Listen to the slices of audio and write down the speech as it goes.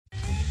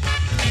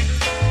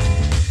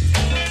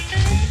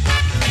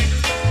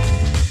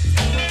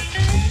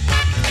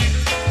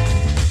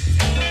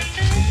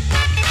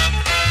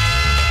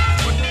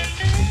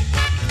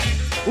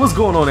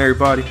going on,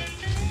 everybody?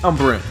 I'm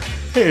Brent.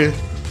 Hey.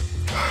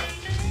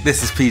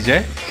 This is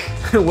PJ.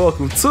 And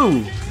welcome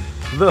to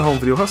the Home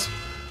Video Hustle.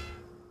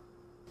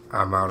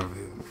 I'm out of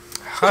it.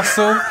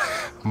 Hustle,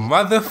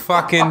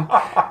 motherfucking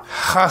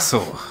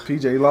hustle.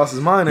 PJ lost his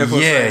mind there for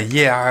a second.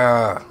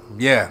 Yeah,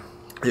 Yeah,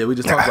 we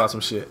just talked about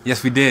some shit.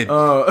 Yes, we did.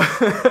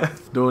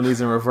 Doing these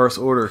in reverse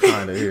order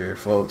kind of here,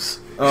 folks.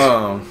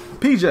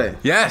 PJ.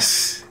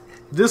 Yes.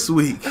 This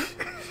week,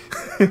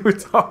 we're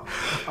talking.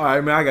 All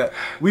right, man,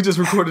 we just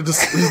recorded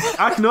this.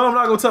 I'm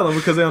not going to tell them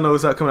because they don't know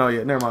it's not coming out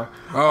yet. Never mind.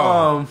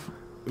 Oh.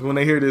 When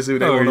they hear this, they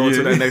won't know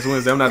until that next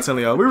Wednesday. I'm not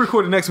telling y'all. We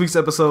recorded next week's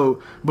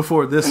episode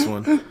before this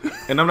one,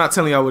 and I'm not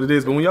telling y'all what it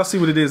is. But when y'all see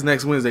what it is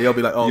next Wednesday, y'all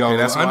be like, "Oh, okay,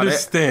 that's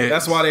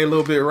why they a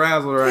little bit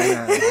razzled right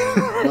now,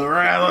 a little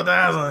razzle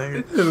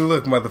dazzling."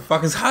 Look,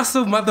 motherfuckers,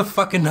 hustle,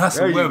 motherfucking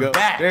hustle. We're go.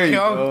 Back. There you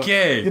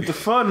okay. Go. Get the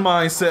fun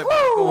mindset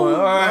going.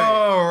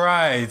 All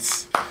right.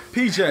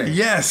 PJ.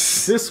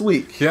 Yes. This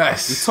week.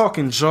 Yes. We're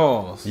talking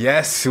Jaws.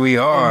 Yes, we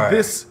are. And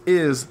this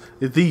is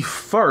the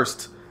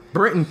first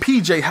Brent and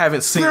PJ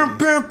haven't seen.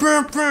 Neither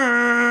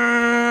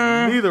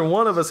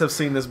one of us have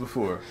seen this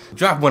before.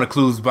 Drop one of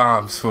Clue's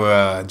bombs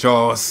for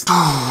Jaws.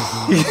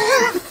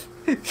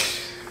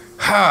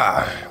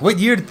 What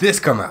year did this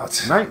come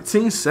out?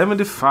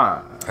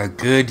 1975. A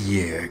good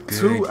year.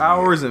 2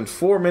 hours and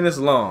 4 minutes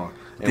long.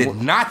 And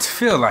did not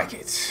feel like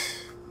it.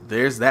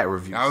 There's that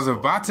review. I was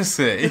about to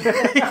say. But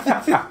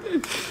I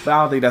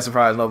don't think that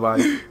surprised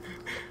nobody.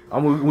 We're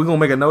going to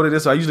make a note of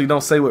this. So I usually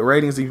don't say what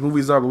ratings these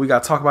movies are, but we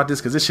got to talk about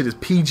this because this shit is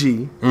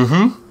PG.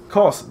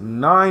 Cost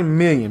 $9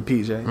 million,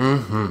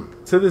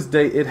 PJ. To this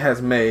day, it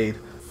has made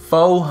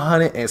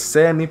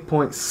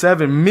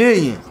 $470.7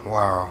 million.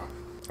 Wow.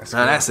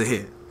 That's a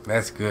hit.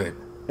 That's good.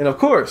 And of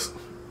course,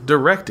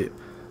 directed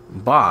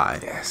by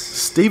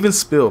Steven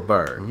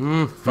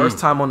Spielberg. First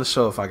time on the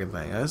show, if I can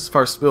think. That's his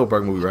first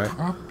Spielberg movie, right?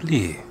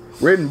 Probably.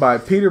 Written by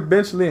Peter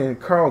Benchley and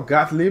Carl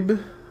Gottlieb.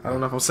 I don't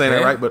know if I'm saying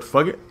that right, but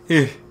fuck it.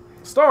 Yeah.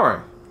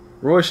 Starring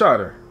Roy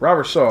Scheider,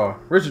 Robert Shaw,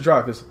 Richard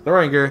Dreyfuss,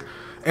 Lorraine Gary,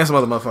 and some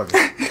other motherfuckers.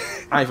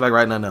 I ain't feel like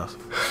writing nothing else.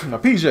 Now,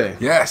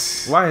 PJ.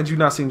 Yes. Why had you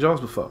not seen Jaws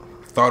before?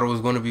 Thought it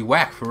was going to be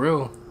whack for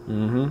real.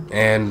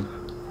 And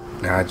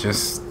I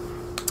just...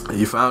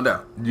 You found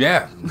out.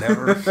 Yeah,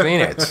 never seen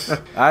it.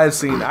 I had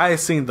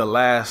seen the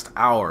last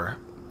hour.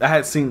 I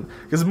had seen,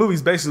 because the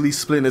movie's basically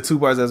split into two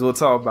parts, as we'll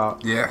talk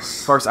about.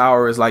 Yes. First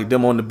hour is like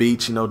them on the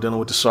beach, dealing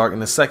with the shark, and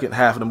the second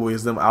half of the movie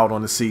is them out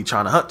on the sea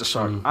trying to hunt the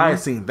shark. I had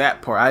seen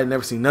that part. I had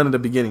never seen none of the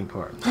beginning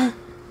part.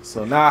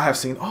 So now I have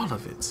seen all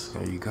of it.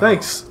 There you go.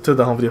 Thanks to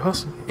the Home Video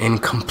Hustle. In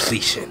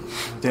completion.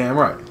 Damn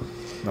right.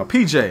 Now,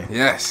 PJ.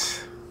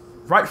 Yes.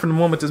 Right from the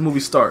moment this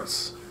movie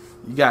starts,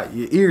 you got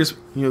your ears,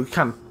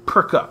 kind of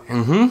perk up.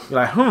 You're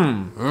like,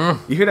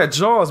 You hear that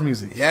Jaws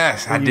music.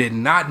 Yes, I did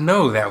not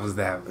know that was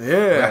that.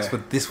 Yeah. That's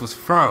what this was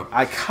from.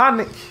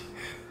 Iconic.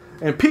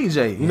 And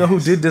PJ, you know who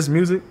did this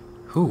music?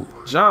 Who?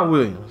 John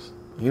Williams.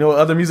 You know what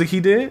other music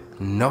he did?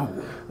 No.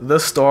 The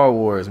Star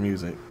Wars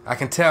music. I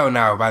can tell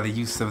now by the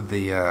use of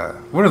the,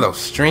 what are those,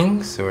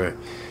 strings? Or,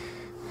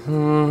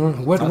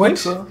 what? I think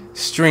so.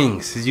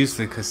 Strings is used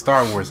to, because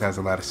Star Wars has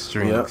a lot of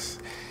strings. Yep.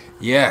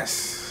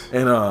 Yes.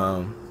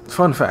 And,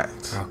 fun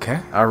fact. Okay.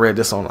 I read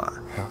this online.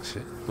 Oh,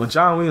 shit. When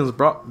John Williams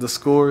brought the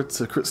score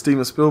to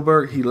Steven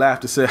Spielberg, he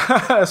laughed and said,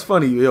 that's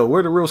funny, yo,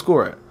 where the real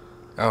score at?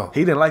 Oh.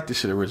 He didn't like this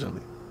shit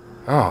originally.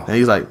 Oh. And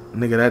he's like,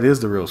 nigga, that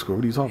is the real score.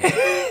 What are you talking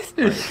about?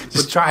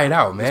 Just try it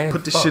out, man.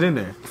 Put this shit in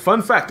there.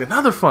 Fun fact,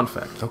 another fun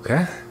fact.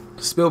 Okay.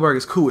 Spielberg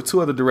is cool with two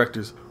other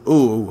directors.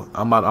 Ooh,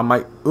 I might.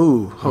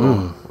 Hold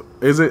on.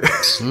 Is it?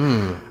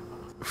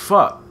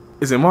 Fuck.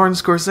 Is it Martin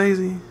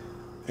Scorsese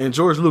and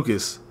George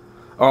Lucas?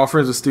 Are all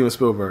friends with Steven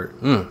Spielberg.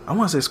 I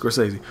want to say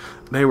Scorsese.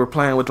 They were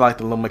playing with like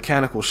the little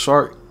mechanical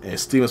shark, and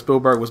Steven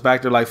Spielberg was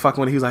back there like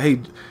fucking with it. He was like, hey,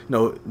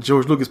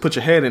 George Lucas, put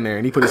your head in there.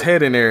 And he put his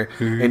head in there,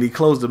 and he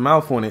closed the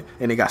mouth on it,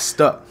 and it got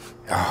stuck.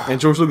 And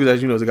George Lucas,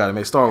 as you know, is the guy that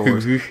made Star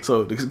Wars.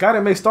 So the guy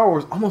that made Star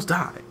Wars almost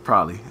died,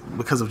 probably,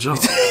 because of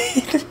Jaws.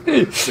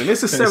 And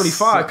this is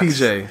 75,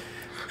 PJ.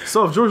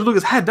 So if George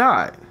Lucas had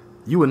died,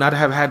 you would not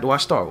have had to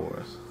watch Star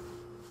Wars.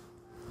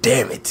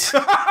 Damn it.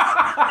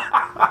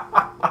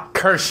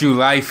 Curse you,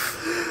 life.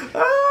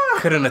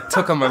 Couldn't have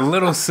took him a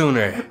little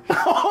sooner. Does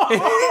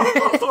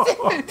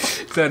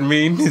that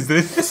mean? Is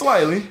this?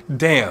 Slightly.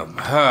 Damn.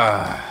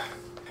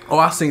 Oh,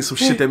 I seen some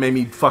shit that made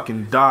me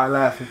fucking die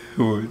laughing.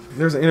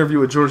 There's an interview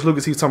with George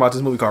Lucas. He was talking about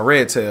this movie called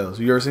Red Tails.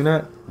 You ever seen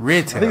that?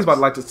 Red Tails? I think it's about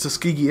like the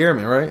Tuskegee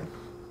Airmen, right?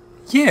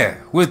 Yeah.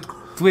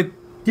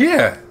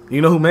 Yeah.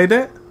 You know who made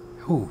that?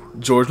 Who?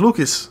 George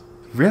Lucas.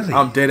 Really?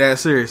 I'm dead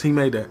ass serious. He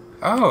made that.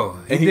 Oh,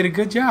 he did a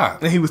good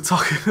job. And he was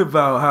talking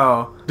about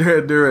how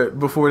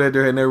before that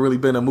there had never really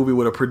been a movie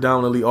with a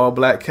predominantly all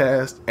black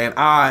cast, and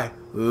I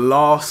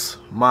lost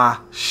my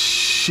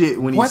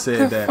shit when he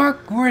said that. What the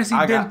fuck? Where has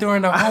he been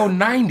during the whole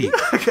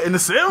 90s? In the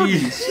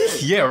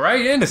 70s. Yeah,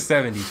 right in the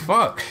 70s.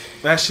 Fuck.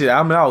 That shit,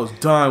 I was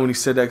done when he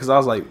said that, because I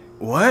was like,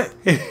 what?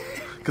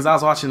 Because I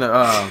was watching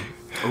the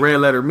Red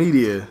Letter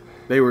Media.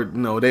 they were,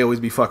 they always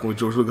be fucking with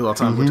George Lucas all the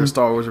time with their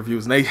Star Wars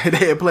reviews, and they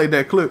had played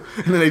that clip,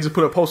 and then they just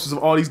put up posters of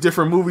all these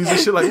different movies and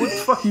shit. Like, what the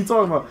fuck are you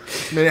talking about?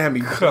 Man, they had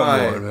me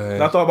dying. on, man.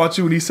 And I thought about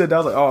you when he said that. I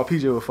was like, oh,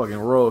 PJ would fucking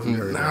roll if he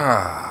heard that.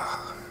 Nah.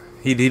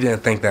 He didn't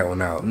think that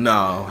one out.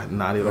 No,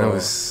 not at all. That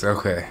was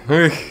okay.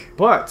 But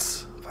we're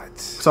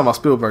talking about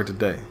Spielberg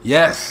today.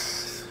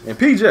 Yes. And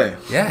PJ.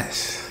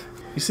 Yes.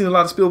 You seen a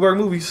lot of Spielberg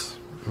movies?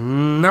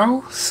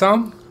 No,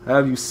 some.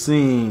 Have you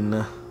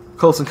seen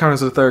Close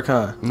Encounters of the Third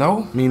Kind?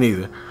 No. Me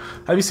neither.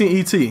 Have you seen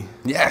E.T.?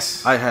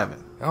 Yes. I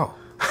haven't. Oh.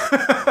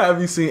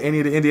 Have you seen any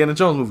of the Indiana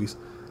Jones movies?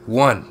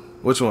 One.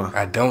 Which one?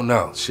 I don't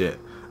know. Shit.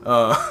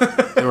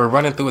 They were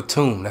running through a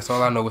tomb. That's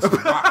all I know. It's the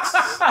rocks.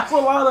 That's a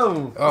lot of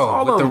them.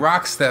 Oh, with the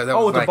rocks that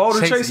was with like the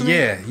boulder chasing?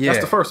 Yeah. That's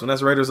the first one.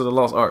 That's Raiders of the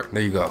Lost Ark.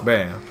 There you go.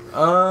 Bam.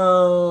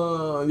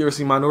 You ever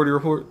seen Minority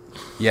Report?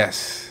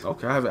 Yes.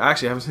 Okay, I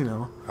haven't seen that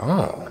one.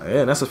 Oh.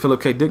 Yeah, that's a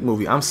Philip K. Dick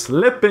movie. I'm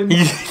slipping.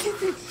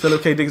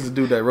 Philip K. Dick is the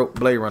dude that wrote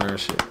Blade Runner and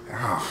shit.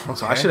 Oh, okay.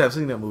 So I should have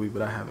seen that movie,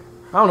 but I haven't.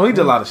 I don't know. He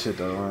did a lot of shit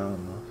though. I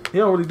don't know. He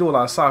don't really do a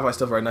lot of sci-fi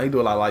stuff right now. He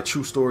do a lot of like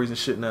true stories and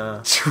shit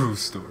now. True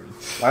story.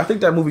 I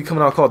think that movie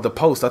coming out called The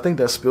Post. I think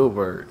that's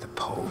Spielberg. The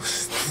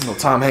Post.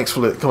 Tom Hanks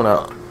flick coming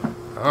out.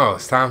 Oh,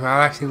 it's time.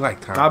 I actually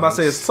like Tom. I was about to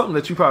say it's something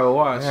that you probably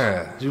watch.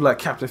 Yeah. You like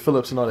Captain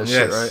Phillips and all that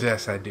shit, right?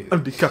 Yes, I do.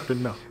 I'm the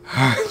captain now.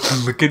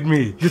 Look at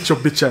me. Get your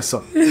bitch ass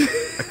up.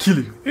 I kill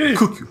you.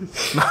 Cook you.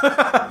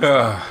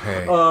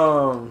 Hey.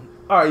 All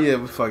right, yeah,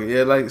 but fuck it.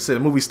 Yeah, like I said,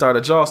 the movie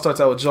started. Jaws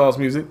starts out with Jaws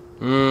music.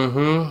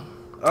 Mm-hmm.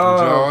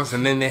 Jaws,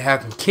 and then they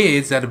have them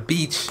kids at a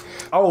beach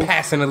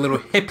passing a little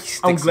hippie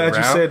sticks I'm glad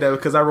around. you said that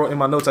because I wrote in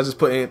my notes, I just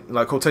put in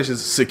like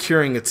quotations,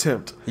 securing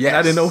attempt. Yes. And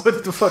I didn't know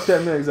what the fuck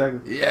that meant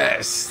exactly.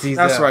 Yes.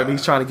 That's right, but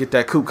he's trying to get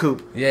that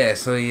coop. Yeah,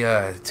 so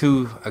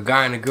a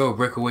guy and a girl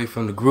break away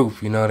from the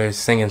group. You know, they're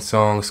singing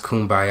songs,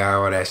 Kumbaya,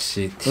 all that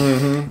shit.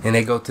 Mm-hmm. And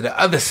they go to the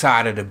other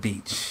side of the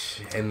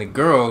beach. And the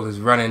girl is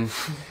running...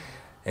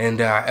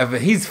 And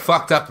he's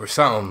fucked up or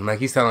something. Like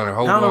he's telling her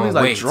whole I don't know if he's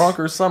like weight. drunk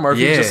or something, or if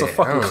he's just a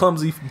fucking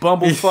clumsy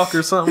bumblefuck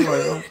or something.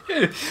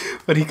 Like,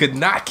 But he could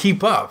not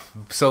keep up.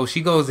 So she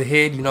goes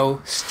ahead,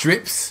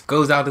 strips,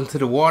 goes out into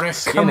the water.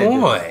 Come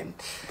on.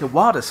 The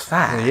water's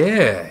fine.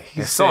 Yeah.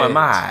 And so am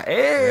I.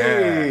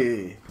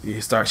 Hey. Yeah.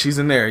 You start, she's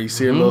in there. You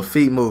see her little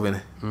feet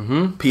moving.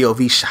 Mm-hmm.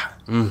 POV shot.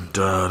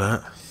 Da-da.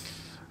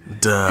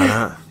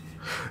 Da-da.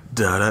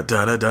 Da-da.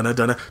 Da-da. Da-da.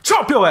 Da-da.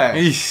 Chop your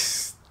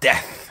ass.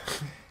 Death.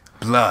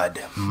 Blood.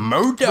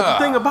 Murder. But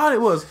the thing about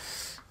it was,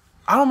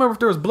 I don't remember if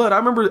there was blood. I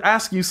remember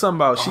asking you something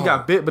about she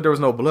got bit, but there was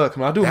no blood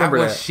coming. I do remember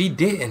that. She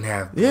didn't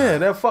have blood. Yeah,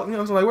 that fucking. I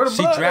was like, where the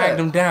blood? She dragged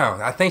him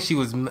down. I think he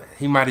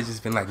might have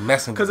just been like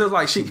messing. Because it was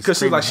like she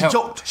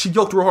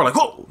yoked real hard, like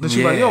whoa. Then she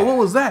was like, yo, what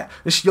was that?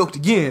 Then she yoked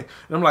again,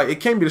 and I'm like, it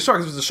can't be the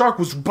shark. If the shark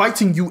was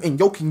biting you and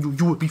yoking you,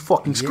 you would be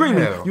fucking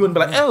screaming. Yeah. You wouldn't be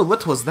like, oh,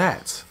 what was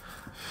that?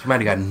 She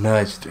might have got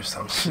nudged or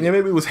something. Yeah,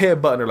 maybe it was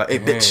headbutting her, like, hey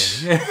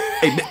bitch,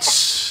 hey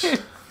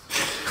bitch.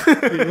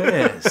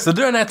 Yeah. So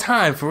during that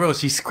time, for real,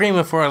 she's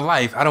screaming for her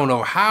life. I don't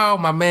know how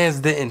my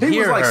man's didn't hear her. He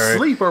was like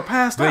asleep or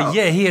passed out. But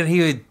yeah, he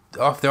would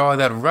after all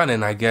that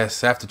running, I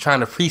guess, after trying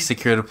to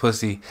pre-secure the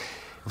pussy,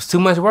 it was too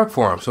much work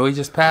for him, so he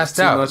just passed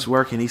out. Too much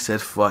work, and he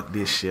said, "Fuck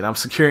this shit. I'm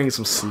securing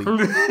some sleep."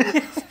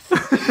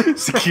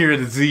 Secure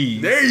the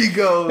disease. There you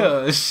go.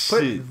 Oh,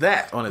 shit. Put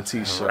that on a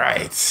t-shirt.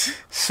 Right.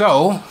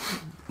 So,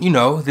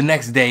 the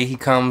next day he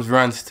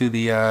runs to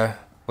the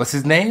what's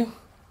his name?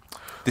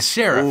 The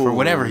sheriff or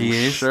whatever he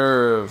is.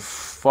 Sheriff.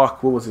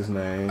 Fuck, what was his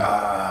name?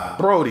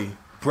 Brody.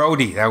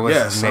 Brody, that was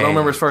his name. I don't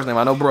remember his first name.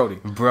 I know Brody.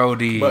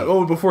 Brody.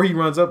 But before he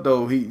runs up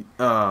though, he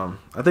I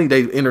think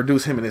they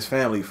introduce him and his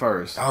family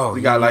first. Oh,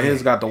 he got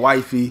he's got the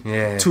wifey,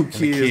 2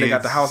 kids. They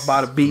got the house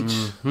by the beach.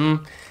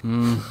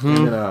 Mm-hmm.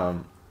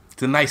 And,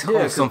 it's a nice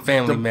wholesome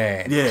family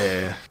man.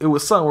 Yeah, it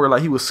was something where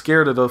like he was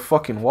scared of the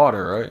fucking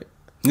water, right?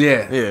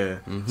 Yeah.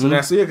 Mm-hmm. So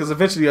that's because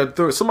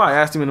eventually somebody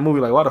asked him in the movie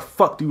like, "Why the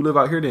fuck do you live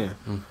out here then?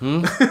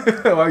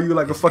 Mm-hmm. Why are you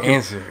like a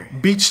fucking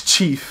beach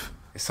chief?"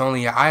 It's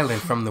only an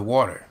island from the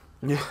water.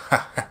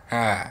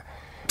 Yeah.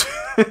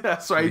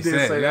 That's right. He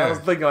did say that. I was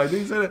thinking like,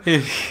 did he say that?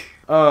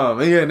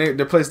 And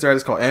the place there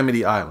is called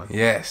Amity Island.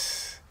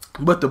 Yes.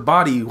 But the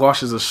body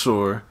washes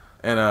ashore.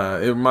 And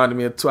it reminded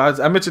me of...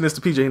 I mentioned this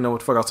to PJ, you know what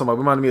the fuck I was talking about.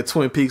 It reminded me of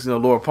Twin Peaks,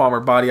 Laura Palmer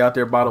body out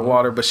there by the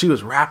water. But she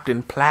was wrapped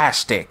in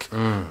plastic,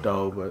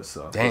 though. But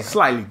it's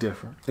slightly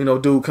different.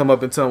 Dude come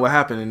up and tell him what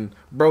happened. And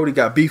Brody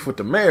got beef with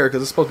the mayor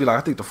because it's supposed to be like,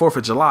 I think the 4th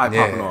of July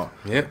popping off.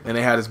 Yep. And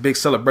they had this big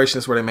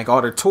celebration where they make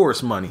all their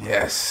tourist money.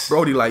 Yes.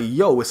 Brody like,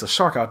 yo, it's a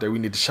shark out there. We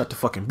need to shut the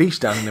fucking beach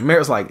down. And the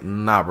mayor's like,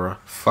 nah, bro.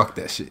 Fuck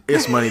that shit.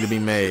 It's money to be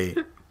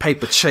made.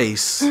 Paper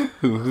chase.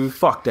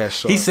 Fuck that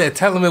shark. He said,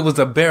 tell him it was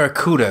a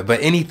barracuda, but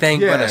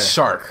anything but a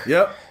shark.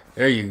 Yep.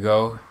 There you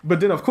go. But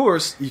then, of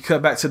course, you cut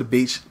back to the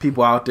beach.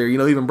 People out there.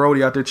 Even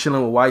Brody out there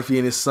chilling with wifey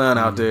and his son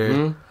out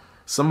there.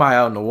 Somebody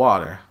out in the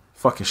water.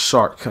 Fucking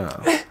shark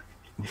comes.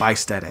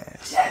 Bites that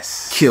ass.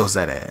 Yes. Kills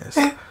that ass.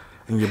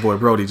 And your boy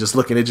Brody just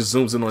looking. It just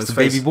zooms in on his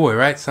face. Baby boy,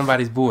 right?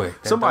 Somebody's boy.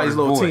 Somebody's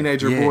little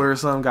teenager boy or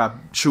something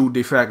got chewed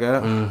the fuck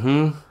up.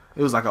 Mm-hmm.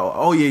 It was like,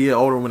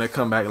 older when they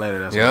come back later.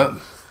 That's yep.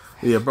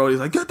 Yeah, Brody's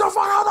like, get the fuck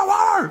out of the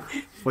water.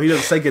 Well, he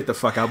doesn't say get the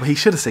fuck out, but he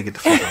should have said get the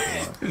fuck out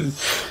of the water.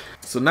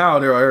 So now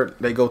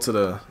they go to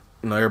the,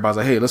 everybody's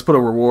like, hey, let's put a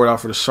reward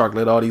out for the shark.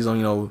 Let all these,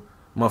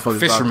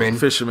 motherfuckers,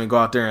 fishermen go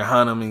out there and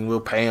hunt them, and we'll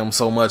pay them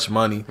so much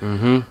money.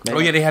 Mm-hmm.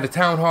 They had a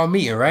town hall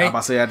meeting, right? I'm about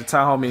to say at the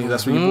town hall meeting,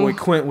 that's when your boy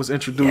Quint was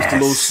introduced, the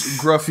little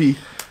gruffy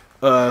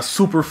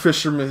super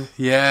fisherman.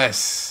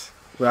 Yes.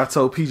 But I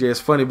told PJ it's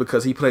funny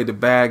because he played the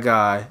bad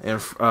guy in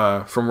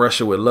From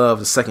Russia with Love,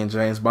 the second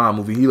James Bond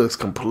movie. He looks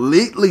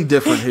completely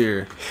different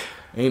here.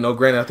 And,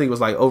 granted, I think it was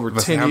like over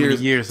 10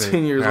 years.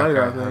 10 years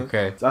later, I think.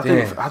 Okay. So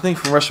I think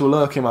From Russia with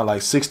Love came out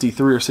like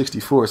 63 or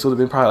 64. So it would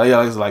have been probably it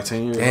was like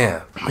 10 years.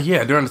 Damn.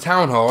 Yeah, during the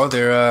town hall,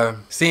 they're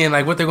seeing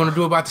like what they're going to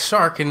do about the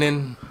shark, and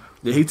then...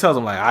 Yeah, he tells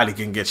them like, I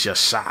can get you a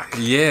shark.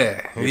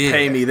 Yeah.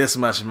 Pay me this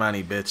much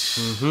money, bitch.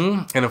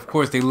 Mm-hmm. And of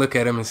course, they look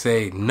at him and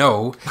say,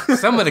 no.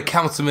 Some of the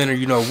councilmen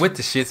are, with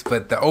the shits,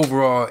 but the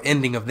overall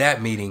ending of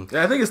that meeting...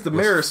 Yeah, I think it's the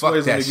mayor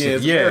sways him again.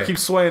 The mayor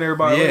keeps swaying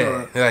everybody.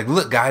 Yeah. They're like,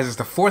 look, guys, it's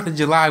the 4th of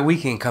July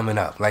weekend coming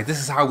up. Like, this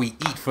is how we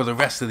eat for the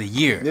rest of the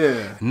year.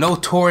 Yeah. No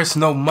tourists,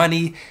 no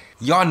money.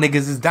 Y'all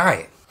niggas is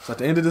dying. So at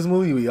the end of this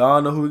movie, we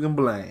all know who we can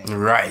blame.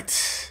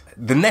 Right.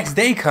 The next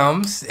day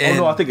comes, and...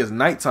 Oh, no, I think it's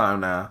nighttime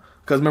now.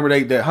 Because remember,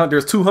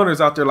 there's 2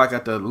 hunters out there, like,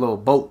 at the little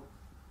boat.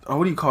 Oh,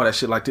 what do you call that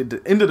shit? Like,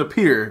 the end of the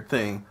pier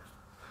thing.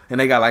 And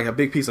they got, like, a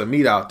big piece of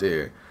meat out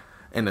there.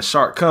 And the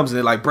shark comes and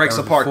it, like, breaks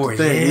apart the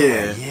thing.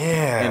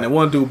 Yeah. And the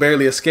one dude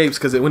barely escapes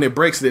because when it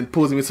breaks, it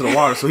pulls him into the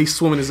water. So he's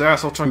swimming his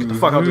ass off trying to get the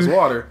fuck out of this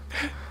water.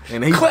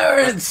 And he...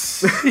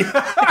 Clarence!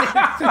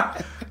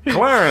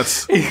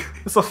 Clarence!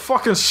 It's a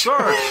fucking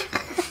shark!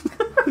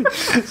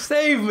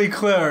 Save me,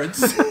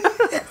 Clarence!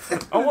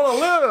 I want to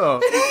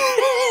live!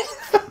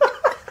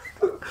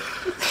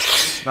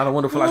 Not a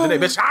wonderful life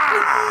today, bitch.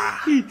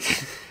 Ah!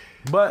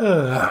 But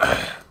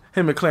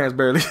him and Clarence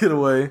barely get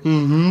away.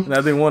 Mm-hmm. And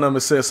I think one of them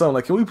said something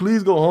like, can we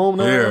please go home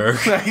now? Yeah.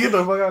 Get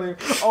the fuck out of here.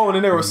 Oh, and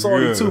then they were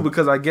salty too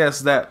because I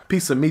guess that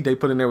piece of meat they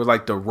put in there was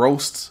like the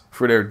roast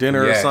for their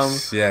dinner or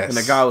something. Yes. And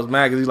the guy was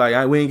mad because he's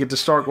like, we ain't get the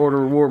shark order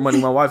reward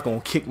money. My wife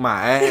gonna kick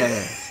my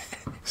ass.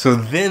 So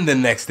then the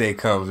next day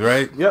comes,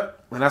 right? Yep.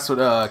 And that's what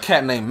a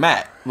cat named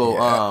Matt,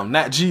 little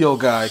Nat Geo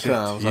guy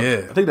comes.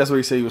 Yeah. I think that's where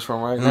he said he was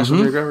from, right?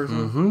 National Geographic.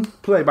 Mm-hmm.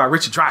 Played by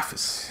Richard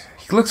Dreyfuss.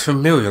 He looks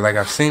familiar, like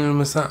I've seen him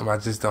or something. I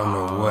just don't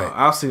know what.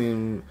 I've seen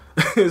him.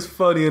 It's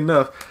funny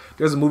enough.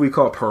 There's a movie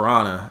called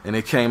Piranha, and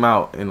it came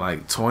out in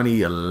like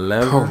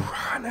 2011.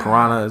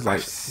 Piranha is like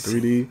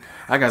 3D.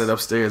 I got it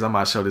upstairs. I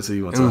might show this to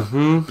you one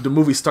time. But the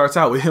movie starts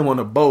out with him on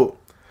a boat.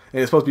 And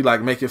it's supposed to be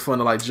like making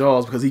fun of like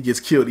Jaws because he gets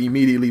killed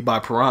immediately by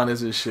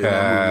piranhas and shit.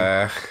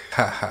 But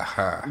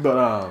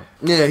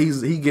yeah,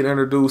 he get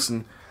introduced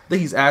and I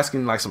think he's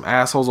asking like some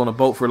assholes on the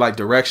boat for like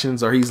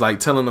directions, or he's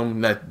like telling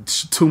them that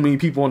too many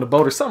people on the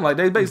boat or something like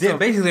that.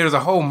 Basically, there's a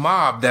whole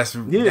mob that's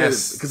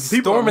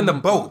storming the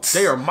boats.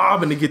 They are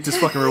mobbing to get this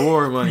fucking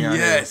reward money.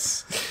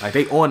 Yes, like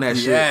they on that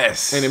shit.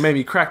 Yes, and it made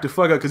me crack the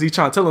fuck up because he's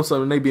trying to tell them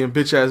something and they being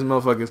bitch ass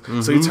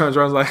motherfuckers. So he turns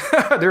around and is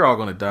like, they're all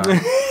gonna die.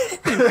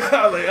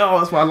 I was like, oh,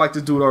 that's why I like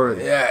this dude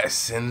already.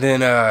 Yes, and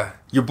then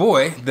your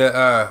boy,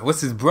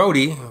 what's his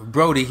Brody,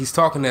 he's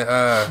talking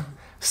to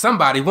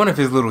somebody, one of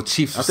his little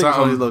chiefs or I think something. It's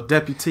one of his little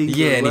deputies.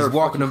 Yeah, and he's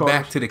walking them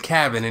back to the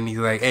cabin, and he's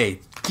like, hey,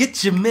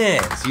 get your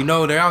mans.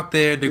 They're out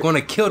there. They're going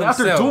to kill themselves.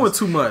 They're doing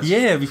too much.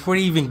 Yeah, before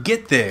they even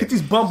get there. Get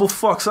these bumble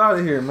fucks out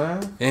of here,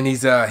 man. And he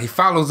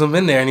follows them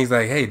in there, and he's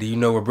like, hey, do you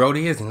know where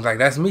Brody is? And he's like,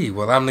 that's me.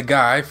 Well, I'm the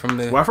guy from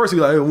the... Well, at first he's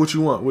like, hey, what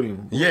you want? What do you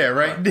want? Yeah,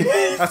 right?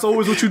 That's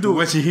always what you do.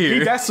 What you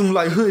hear. That's some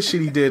like hood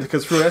shit he did,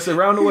 because that's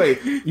around the way.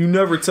 You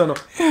never tell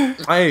them,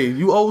 hey,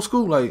 you old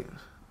school? Like...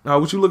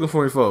 what you looking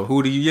for him for?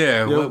 Who do you?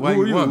 Yeah. Why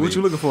who are you? What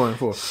you looking for him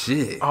for?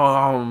 Shit.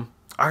 I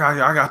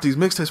got these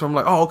mixtapes from. I'm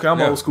like, oh, okay,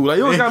 I'm old school. Like,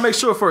 you always gotta make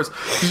sure first.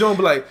 You don't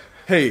be like,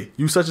 hey,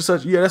 you such and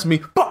such. Yeah, that's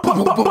me.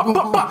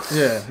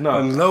 Yeah, no.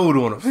 Unload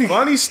on him.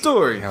 Funny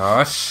story.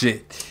 Oh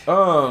shit.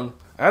 I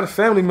had a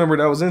family member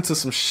that was into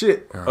some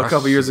shit a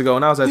couple years ago,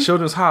 and I was at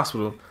Children's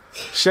Hospital.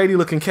 Shady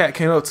looking cat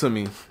came up to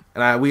me,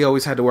 and we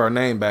always had to wear our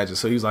name badges.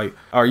 So he was like,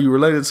 "Are you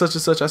related to such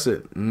and such?" I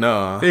said,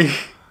 "Nah."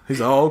 He's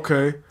like, oh,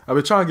 okay. I've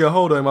been trying to get a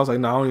hold of him. I was like,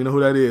 nah, I don't even know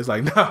who that is.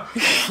 Like, nah,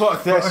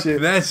 fuck that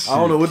shit. I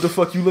don't know what the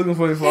fuck you looking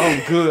for him for.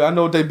 I'm good. I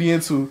know what they be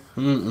into.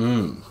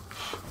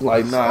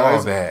 Like, nah.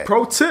 All bad.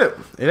 Pro tip.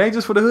 It ain't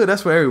just for the hood.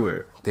 That's for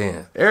everywhere.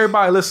 Damn.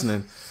 Everybody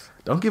listening,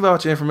 don't give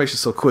out your information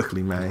so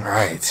quickly, man.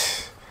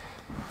 Right.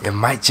 It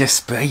might just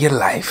spare your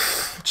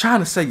life. I'm trying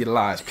to save your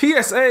lives.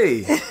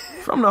 PSA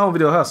from the Home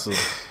Video Hustle.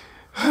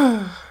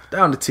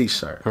 Down the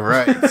t-shirt.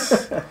 Right.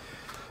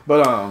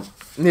 But,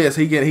 yes,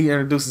 he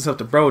introduced himself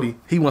to Brody.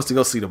 He wants to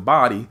go see the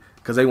body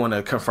because they want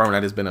to confirm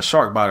that it's been a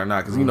shark bite or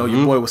not. Because,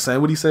 your boy was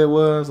saying what he said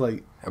was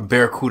like a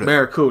barracuda.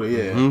 Barracuda,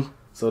 yeah.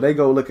 So they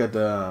go look at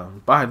the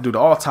body, do the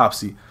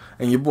autopsy.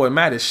 And your boy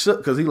Matt is shook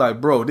because he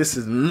like, bro, this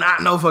is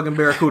not no fucking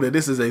barracuda.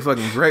 This is a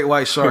fucking great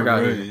white shark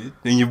out here.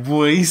 And your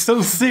boy, he's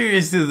so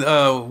serious.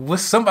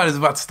 Somebody's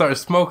about to start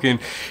smoking.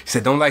 He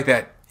said, don't light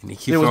that And he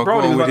keeps It was on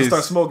Brody going who was about with to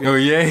his... start smoking. Oh,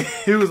 yeah?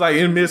 He was like,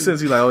 in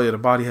mid-sentence, he's like, oh yeah, the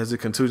body has a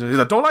contusion. He's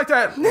like, don't like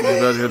that.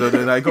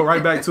 And I go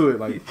right back to it.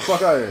 Like,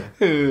 fuck out of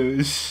here.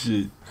 Oh,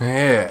 shit.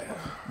 Yeah.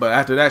 But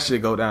after that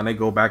shit go down, they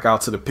go back out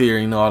to the pier.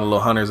 You know, all the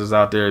little hunters is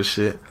out there and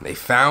shit. They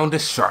found a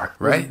shark,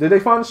 right? Did they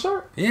find the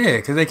shark? Yeah,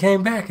 because they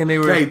came back and they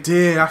were... They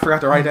did. I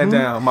forgot to write that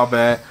down. My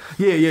bad.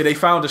 Yeah, they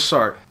found the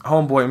shark.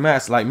 Homeboy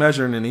Matt's like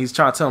measuring and he's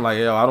trying to tell him like,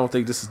 yo, I don't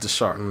think this is the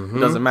shark. It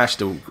doesn't match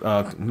the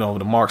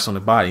the marks on the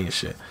body and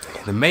shit.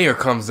 The mayor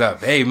comes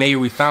up. Hey, mayor,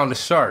 we found a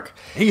shark.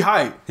 He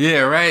hyped. Yeah,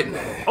 right?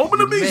 Open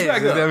the beach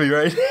back up.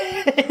 Right?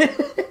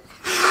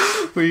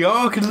 We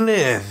all can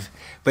live.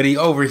 But he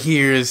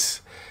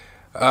overhears...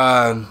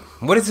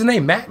 what is his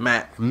name?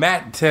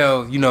 Matt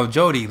tell,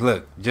 Jody,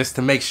 look, just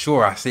to make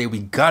sure, I say we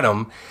got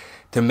him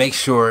to make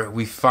sure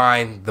we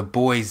find the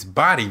boy's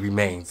body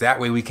remains.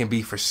 That way we can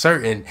be for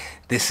certain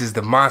this is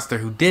the monster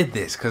who did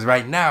this. Because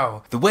right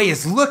now, the way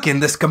it's looking,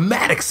 the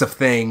schematics of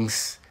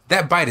things,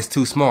 that bite is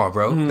too small,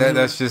 bro.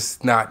 That's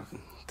just not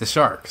the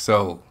shark.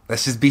 So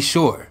let's just be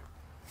sure.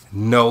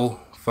 No,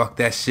 fuck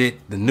that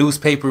shit. The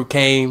newspaper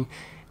came.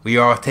 We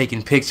all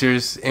taking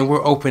pictures, and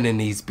we're opening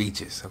these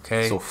beaches,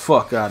 okay? So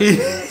fuck out of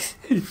here.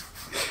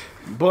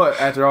 But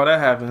after all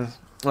that happens,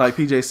 like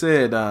PJ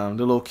said, the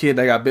little kid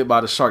that got bit by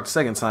the shark the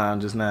second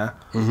time just now,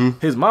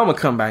 his mama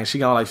come back and she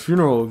got like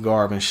funeral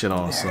garb and shit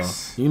on. Yes.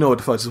 So you know what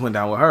the fuck just went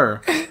down with her.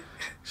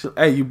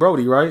 Hey, you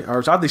Brody, right?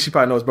 Or I think she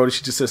probably knows Brody.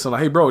 She just said something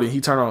like, hey, Brody. And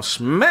he turned on,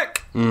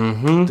 smack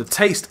the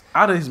taste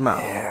out of his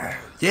mouth.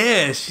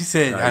 Yeah, she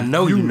said, like, I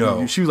know you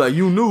know. She was like,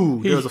 you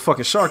knew there was a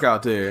fucking shark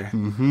out there.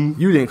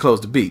 You didn't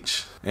close the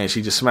beach. And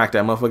she just smacked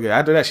that motherfucker.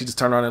 After that, she just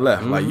turned around and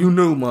left. Like, you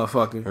knew,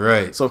 motherfucker.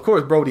 Right. So, of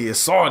course, Brody is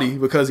salty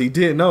because he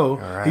did know.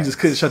 Right. He just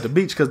couldn't shut the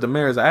beach because the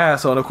mayor's an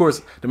asshole. And, of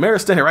course, the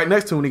mayor's standing right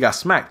next to him when he got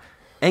smacked.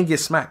 Ain't get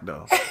smacked,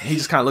 though. He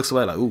just kind of looks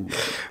away like, ooh.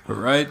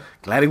 Right.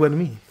 Glad it wasn't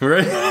me.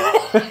 Right.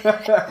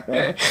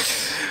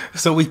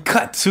 So we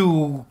cut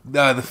to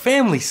the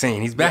family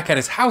scene. He's back at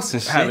his house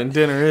and shit. Having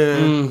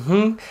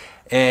dinner,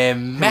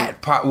 And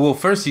Matt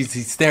first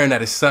he's staring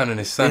at his son, and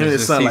his son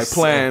is just like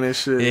playing and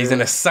shit. Yeah, he's in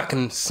a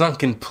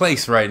sunken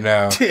place right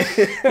now.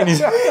 And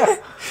he's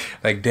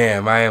like,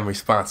 damn, I am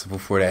responsible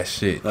for that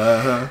shit.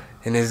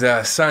 And his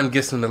son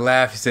gets him to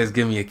laugh. He says,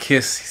 give me a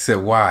kiss. He said,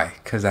 why?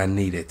 Because I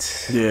need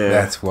it. Yeah.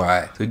 That's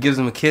why. So he gives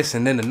him a kiss,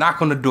 and then the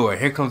knock on the door.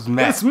 Here comes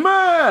Matt. It's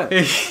Matt.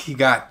 He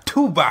got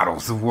 2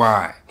 bottles of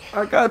wine.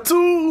 I got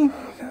 2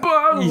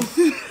 bottles.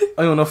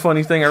 You know,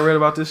 funny thing I read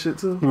about this shit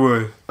too?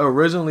 What?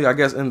 Originally, I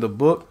guess in the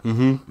book,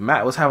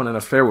 Matt was having an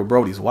affair with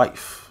Brody's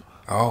wife.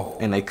 Oh.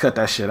 And they cut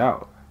that shit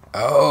out.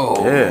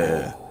 Oh.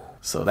 Yeah.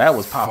 So that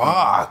was popping.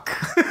 Fuck.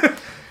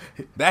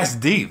 That's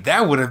deep.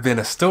 That would have been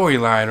a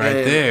storyline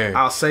right there.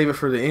 I'll save it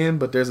for the end,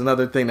 but there's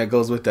another thing that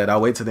goes with that.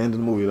 I'll wait till the end of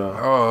the movie though.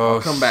 Oh,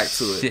 I'll come back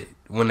to it.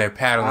 When they're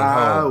paddling home.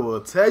 I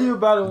will tell you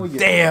about it when we get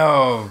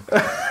there.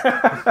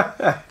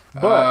 Damn.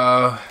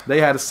 But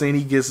they had a scene.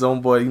 He gets his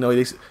own boy. You know,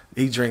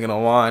 he drinking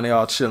on wine. They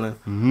all chilling.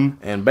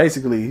 And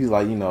basically, he's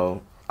like,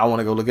 I want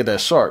to go look at that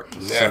shark.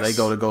 Yes.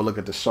 So they go look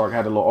at the shark.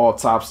 Had a little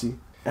autopsy.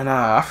 And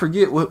I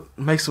forget what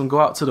makes them go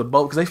out to the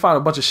boat because they find a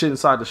bunch of shit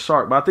inside the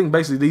shark. But I think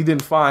basically they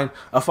didn't find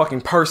a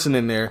fucking person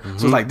in there. So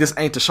it's like, this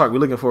ain't the shark we're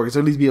looking for. Because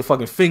there at least be a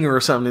fucking finger or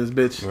something in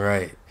this bitch.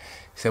 Right.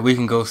 Said we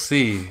can go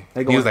see.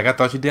 He was like, I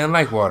thought you didn't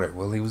like water.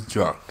 Well, he was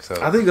drunk. So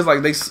I think it's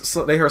like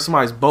they heard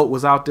somebody's boat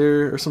was out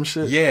there or some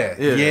shit.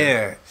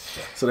 Yeah.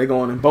 So they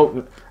go on and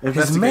boat.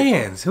 His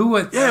man's. Who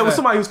was? Yeah, it was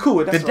somebody who was cool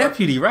with. The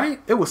deputy, right?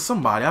 It was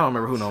somebody. I don't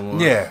remember who no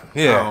more. Yeah.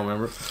 I don't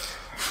remember.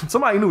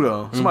 Somebody knew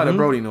though. Somebody that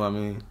Brody knew. I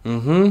mean.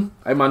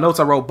 In my notes,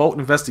 I wrote boat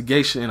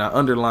investigation and I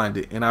underlined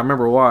it. And I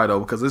remember why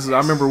though, because I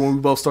remember when we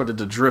both started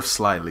to drift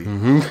slightly.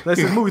 They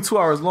said movie 2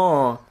 hours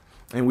long.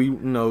 And we,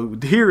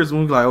 here is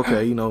when we like,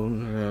 okay,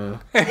 yeah.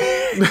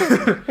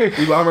 I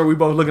remember we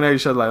both looking at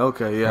each other like,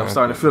 okay, yeah, I'm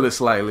starting to feel it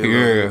slightly.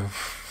 Yeah.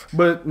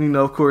 But,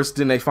 of course,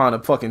 then they find a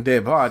fucking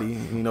dead body.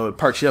 It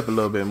perks you up a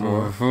little bit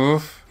more.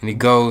 And he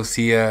goes,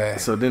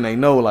 So then they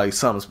know, like,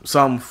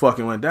 something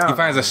fucking went down. He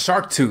finds a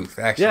shark tooth,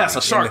 actually. Yeah, it's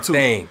a shark tooth.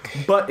 Thing.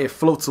 But it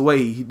floats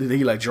away.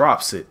 He like,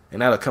 drops it.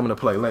 And that'll come into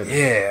play later.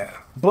 Yeah.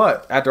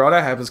 But after all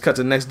that happens, cut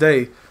to the next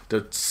day,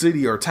 the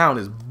city or town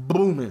is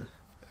booming.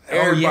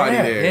 Everybody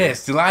there. Yeah,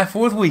 it's July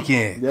 4th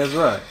weekend. That's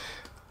right.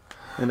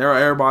 And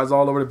everybody's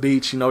all over the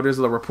beach. There's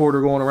a reporter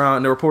going around.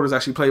 And the reporter's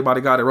actually played by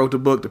the guy that wrote the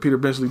book, the Peter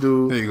Benchley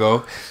dude. There you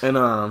go. And,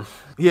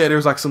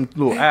 there's like some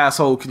little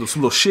asshole,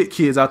 some little shit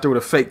kids out there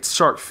with a fake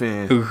shark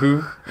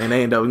fin. And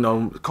they end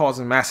up,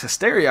 causing mass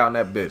hysteria out in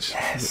that bitch.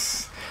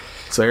 Yes.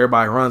 So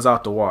everybody runs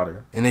out the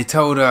water. And he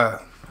told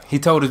us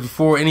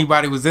before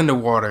anybody was in the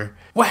water.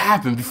 What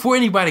happened? Before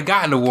anybody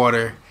got in the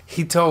water,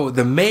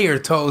 the mayor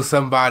told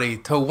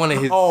one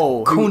of his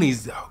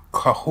coonies,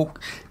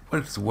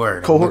 what is the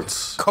word?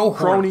 Cohorts.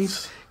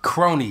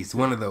 Cronies,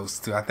 one of those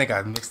two. I think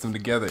I mixed them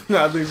together.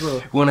 Yeah, I think so.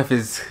 One of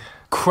his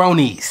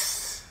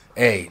cronies.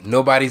 Hey,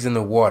 nobody's in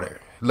the water.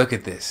 Look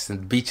at this. The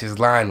beach is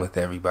lined with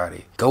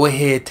everybody. Go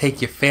ahead,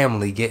 take your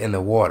family, get in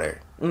the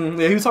water. Yeah,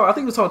 I think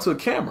he was talking to a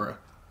camera.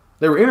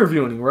 They were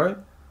interviewing him, right?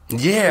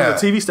 Yeah.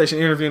 There's a TV station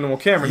interviewing him on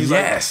camera. He's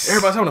like,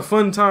 everybody's having a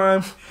fun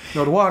time.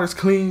 The water's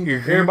clean.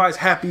 Everybody's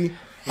happy.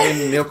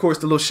 And of course,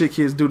 the little shit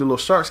kids do the little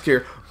shark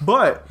scare,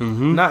 but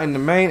not in the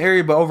main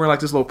area, but over in like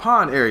this little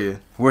pond area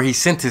where he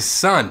sent his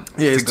son.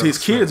 Yeah, his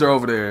kids are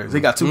over there. They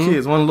got 2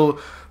 kids. One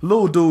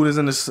little dude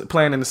is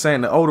playing in the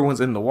sand. The older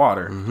one's in the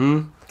water.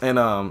 And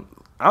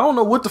I don't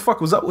know what the fuck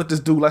was up with this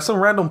dude. Like some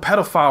random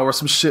pedophile or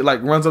some shit.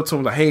 Like runs up to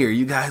him like, "Hey, are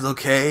you guys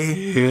okay?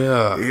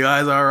 Yeah, you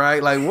guys all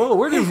right?" Like, whoa,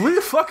 where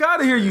the fuck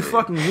out of here, you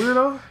fucking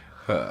weirdo.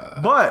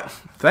 But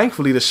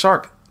thankfully, the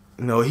shark,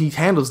 he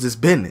handles this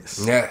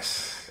business.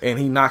 Yes. And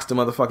he knocks the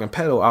motherfucking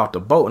pedo out the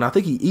boat. And I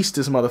think he eats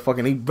this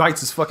motherfucking... He bites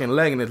his fucking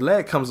leg and his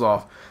leg comes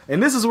off.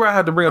 And this is where I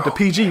had to bring up the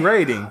PG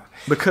rating.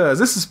 Because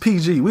this is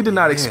PG. We did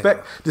not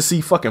expect to see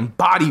fucking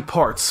body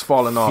parts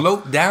falling off.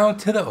 Float down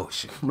to the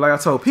ocean. Like I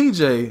told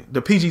PJ,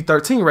 the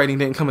PG-13 rating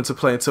didn't come into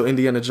play until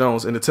Indiana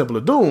Jones and the Temple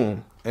of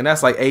Doom. And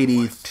that's like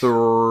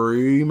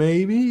 83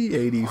 maybe?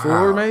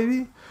 84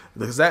 maybe?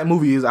 Because that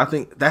movie is... I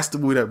think that's the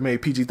movie that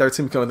made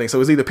PG-13 become a thing. So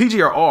it's either PG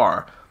or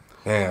R.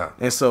 Yeah.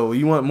 And so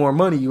you want more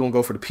money, you're going to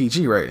go for the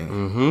PG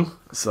rating.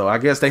 So I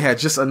guess they had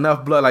just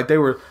enough blood. Like they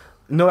were...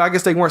 No, I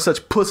guess they weren't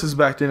such pussies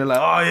back then. They're like,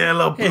 oh yeah,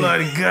 little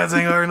bloody guts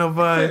ain't hurt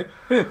nobody.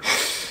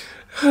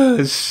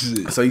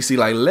 So you see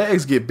like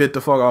legs get bit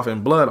the fuck off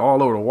and blood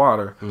all over the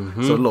water. So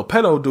the little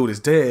pedo dude is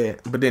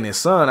dead. But then his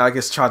son, I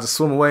guess, tried to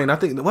swim away. And I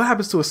think, what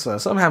happens to his son?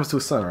 Something happens to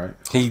his son, right?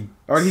 He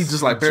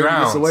just like barely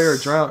gets away or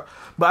drowned.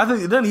 But I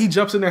think then he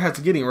jumps in there and has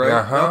to get him,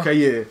 right? Okay,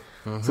 yeah.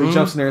 So he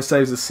jumps in there and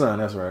saves his son.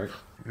 That's right.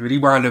 But he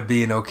wound up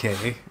being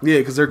okay. Yeah,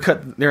 because they're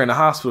in the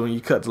hospital and you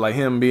cut to like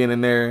him being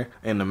in there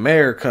and the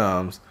mayor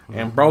comes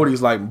and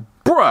Brody's like,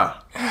 bruh,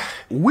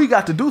 we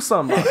got to do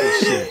something about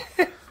this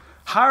shit.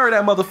 Hire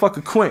that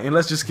motherfucker Quint and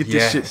let's just get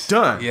this shit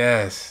done.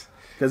 Yes.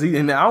 Because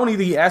I don't even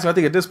think he asked him. I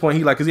think at this point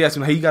because he asked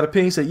him, hey, you got a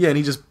pen? He said, yeah, and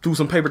he just threw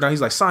some paper down.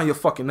 He's like, sign your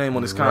fucking name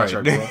on this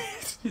contract, bro.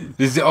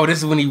 This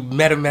is when he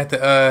met him at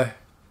the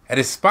at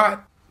his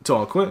spot.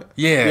 Talking Quint?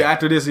 Yeah. Yeah.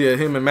 After this,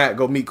 him and Matt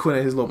go meet Quint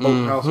at his little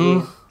boat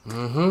house.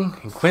 And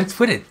Quint's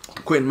with it.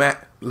 Quint and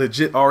Matt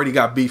legit already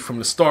got beef from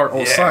the start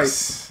on site.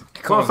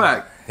 Fun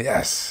fact.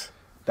 Yes.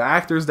 The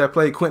actors that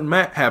played Quint and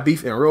Matt had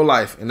beef in real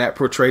life, and that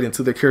portrayed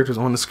into their characters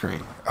on the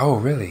screen. Oh,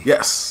 really?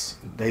 Yes.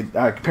 They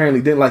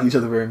apparently didn't like each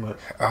other very much.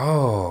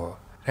 Oh,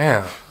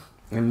 damn.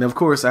 And of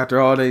course, after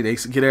all they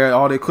get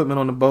all the equipment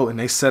on the boat and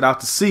they set out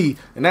to sea,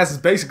 and that's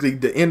basically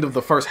the end of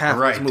the first half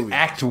of this movie.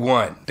 Act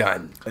 1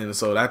 done. And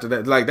so after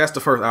that, like that's the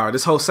first hour.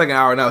 This whole second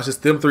hour now is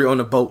just them three on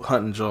the boat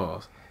hunting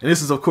Jaws. And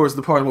this is, of course,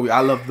 the part of the movie I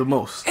love the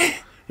most.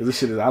 This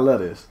shit I love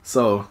this.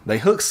 So they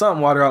hook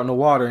something while they're out in the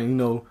water,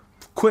 and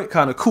Quint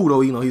kind of cool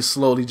though. He's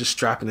slowly just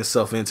strapping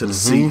himself into the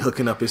seat,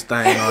 hooking up his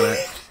thing and all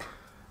that.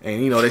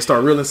 And they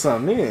start reeling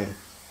something in.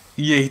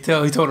 Yeah, he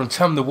told him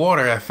chum the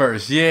water at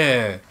first.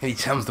 Yeah, and he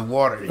chums the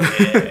water. Yeah.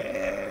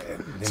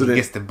 Then he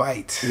gets the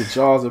bite. The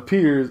Jaws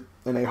appears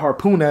and they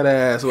harpoon that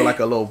ass with like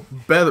a little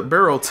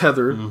barrel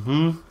tether.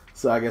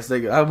 So I guess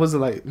I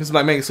wasn't like this is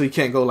like making it so he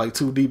can't go like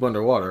too deep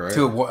underwater,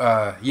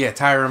 right?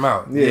 Tire him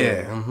out.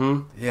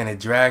 Yeah. Yeah, and it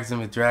drags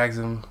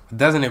him.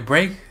 Doesn't it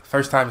break?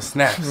 First time it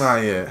snaps. Not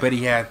yet. But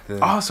he had the.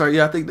 Oh, sorry.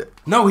 Yeah, I think that.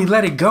 No, he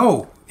let it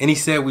go, and he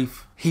said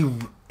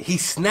he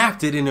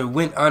snapped it and it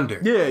went under.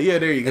 Yeah.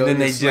 There you go. And then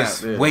they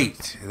just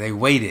wait. They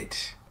waited,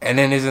 and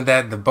then isn't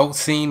that the boat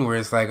scene where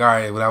it's like, all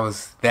right, well, that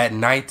was that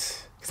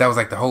night because that was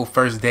like the whole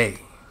first day.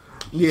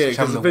 Yeah,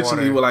 because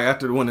eventually,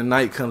 after when the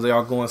night comes, they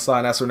all go inside.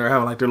 And that's when they're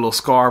having like their little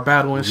scar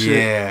battle and shit.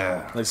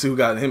 Yeah, like see who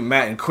got him.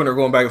 Matt and Quinn are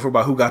going back and forth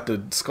about who got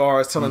the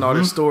scars, telling all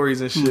their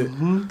stories and shit.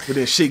 But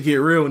then shit get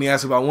real when he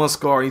asked about one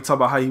scar. And he talked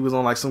about how he was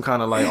on like some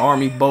kind of like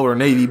army boat or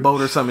navy boat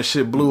or something.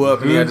 Shit blew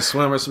up and he had to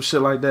swim or some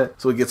shit like that.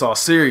 So it gets all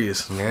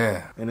serious.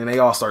 Yeah, and then they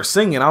all start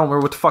singing. I don't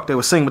remember what the fuck they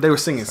were singing, but they were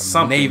singing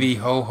something. Navy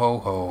ho ho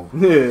ho.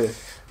 Yeah.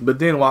 But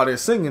then while they're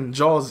singing,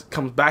 Jaws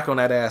comes back on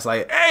that ass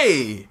like,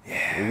 "Hey,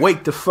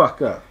 wake the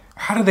fuck up."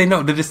 How did they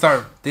know? Did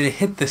it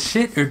hit the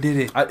shit or did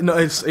it? No,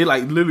 it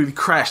like literally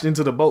crashed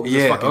into the boat.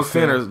 This fucking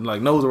fin or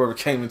like nose or whatever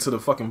came into the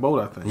fucking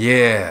boat, I think.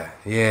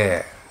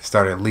 Yeah.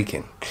 Started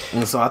leaking.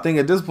 And so I think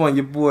at this point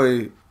your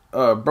boy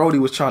Brody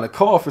was trying to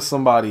call for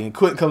somebody and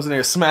Quint comes in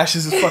there and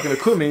smashes his fucking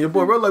equipment. And your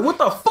boy Brody like, what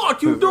the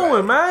fuck you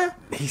doing, man?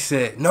 He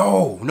said,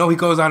 no, he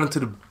goes out into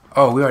the...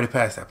 Oh, we already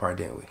passed that part,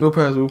 didn't we? What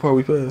part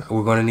we passed?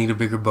 We're going to need a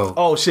bigger boat.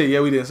 Oh, shit, yeah,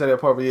 we didn't say that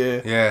part, but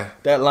yeah.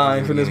 That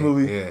line from this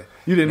movie. Yeah.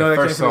 You didn't know that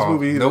came from this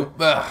movie either. Nope.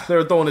 They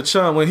were throwing the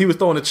chum. When he was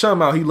throwing the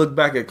chum out, he looked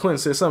back at Clint and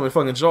said something.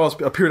 Fucking Jaws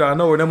appeared out of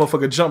nowhere. That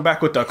motherfucker jumped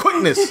back with the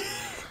quickness.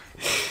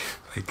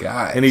 My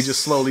God. And he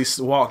just slowly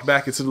walked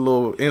back into the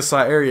little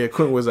inside area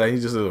Quint was at. He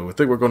just said, I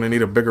think we're going to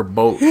need a bigger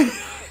boat.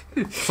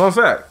 Fun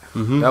fact.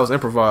 That was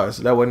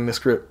improvised. That wasn't in the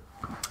script.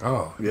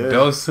 Oh, yeah.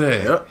 Don't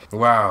say. Yep.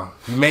 Wow.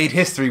 You made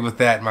history with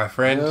that, my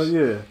friend. Hell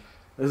yeah.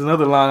 There's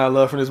another line I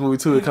love from this movie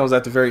too. It comes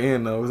at the very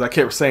end though, because I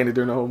kept saying it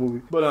during the whole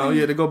movie. But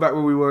to go back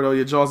where we were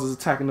though, Jaws is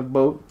attacking the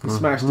boat,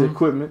 smashed the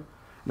equipment.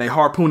 And they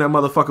harpoon that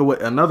motherfucker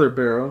with another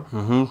barrel.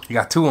 You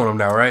got two on him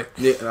now, right?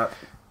 Yeah.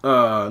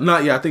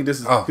 Not yet. I think this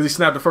is because he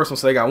snapped the first one,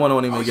 so they got one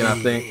on him again. I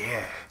think.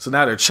 Yeah. So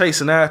now they're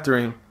chasing after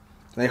him,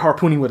 And they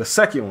harpoon him with a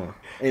second one.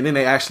 And then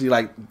they actually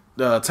like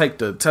take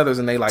the tethers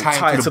and they like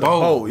tie it to the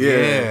boat.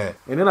 Yeah.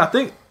 And then I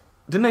think,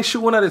 didn't they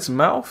shoot one at its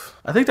mouth?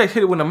 I think they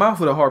hit it in the mouth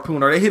with a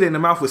harpoon, or they hit it in the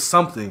mouth with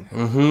something.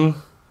 Mm-hmm.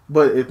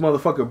 But it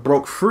motherfucker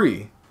broke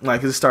free.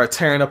 Like, it started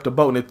tearing up the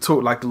boat, and it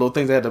took, like, the little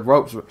things that had the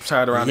ropes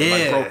tied around it,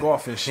 like, broke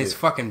off and shit. His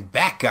fucking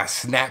back got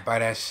snapped by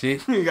that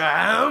shit. He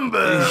got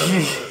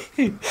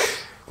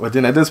But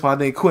then at this point,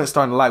 I think Quint's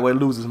starting to lightweight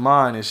lose his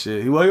mind and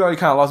shit. He already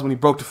kind of lost when he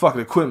broke the fucking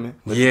equipment.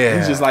 But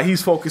he's just like,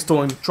 he's focused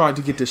on trying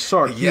to get this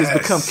shark. Yes. He has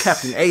become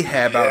Captain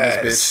Ahab out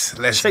of this bitch.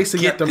 Let's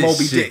chasing after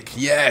Moby Dick.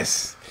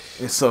 Yes.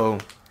 And so,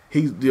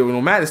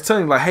 Matt is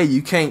telling him, like, hey,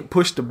 you can't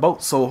push the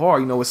boat so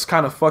hard. You know, it's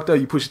kind of fucked up.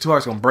 You push it too hard,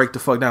 it's going to break the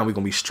fuck down. We're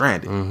going to be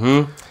stranded.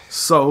 Mm-hmm.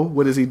 So,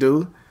 what does he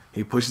do?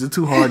 He pushes it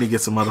too hard and he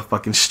gets a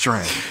motherfucking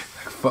strand.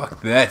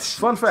 Fuck that shit.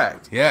 Fun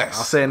fact. Yes.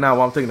 I'll say it now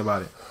while I'm thinking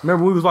about it.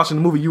 Remember when we was watching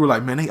the movie, you were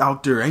like, man, they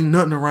out there, ain't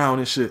nothing around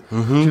and shit.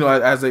 Mm-hmm. You know,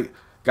 as they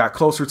got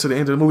closer to the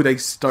end of the movie, they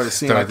started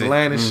seeing like the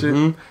land and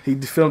shit. He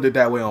filmed it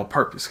that way on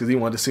purpose because he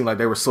wanted to seem like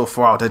they were so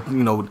far out that,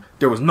 you know,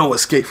 there was no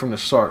escape from the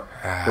shark.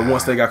 But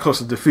once they got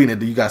closer to defeating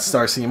it, you got to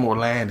start seeing more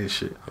land and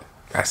shit.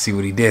 I see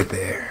what he did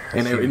there.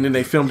 And then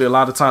they filmed it a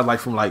lot of times, like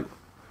from like,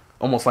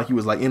 almost like you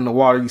was like in the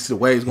water. You see the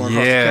waves going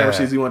across the camera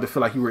sheets. You wanted to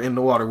feel like you were in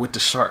the water with the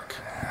shark.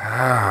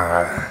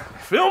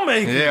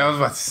 Filmmaking. Yeah, I was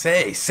about to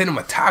say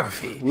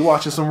cinematography. We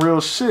watching some real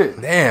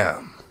shit.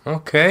 Damn.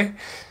 Okay.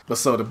 But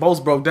so the boats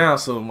broke down.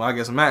 So I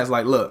guess Matt's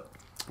like, look,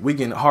 we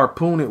can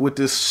harpoon it with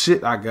this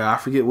shit I got. I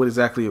forget what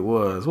exactly it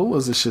was. What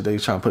was this shit they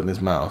was trying to put in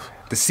his mouth?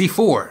 The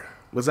C4.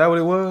 Was that what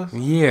it was?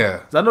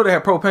 Yeah. I know they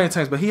had propane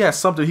tanks, but he had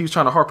something he was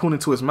trying to harpoon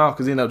into his mouth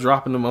because he ended up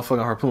dropping the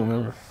motherfucking harpoon.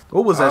 Remember?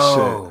 What was that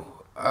shit?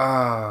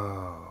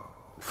 Oh.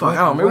 Fuck, I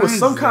don't remember. It was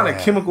some kind of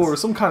chemical or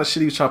some kind of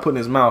shit he was trying to put in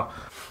his mouth.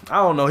 I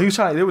don't know. He was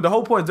trying. The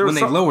whole point. When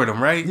they lowered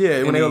him, right?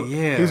 Yeah.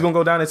 He was gonna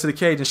go down into the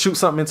cage and shoot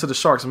something into the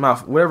shark's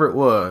mouth, whatever it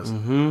was.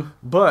 Mm-hmm.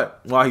 But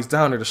while he's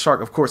down there, the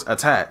shark, of course,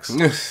 attacks,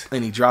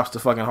 and he drops the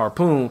fucking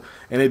harpoon,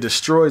 and it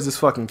destroys this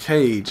fucking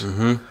cage.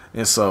 Mm-hmm.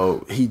 And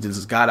so he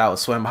just got out and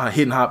swam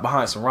hidden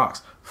behind some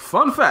rocks.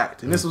 Fun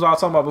fact, and this was what I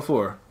was talking about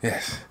before.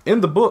 Yes.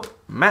 In the book,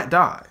 Matt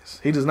dies.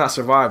 He does not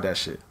survive that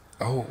shit.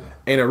 Oh.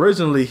 And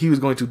originally, he was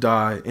going to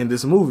die in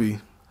this movie.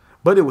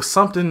 But it was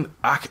something,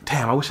 I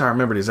wish I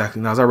remembered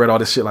exactly now, as I read all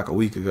this shit like a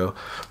week ago.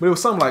 But it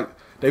was something like,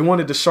 they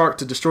wanted the shark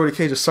to destroy the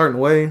cage a certain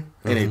way,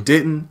 and it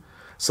didn't.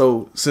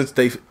 So, since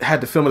they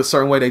had to film it a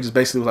certain way, they just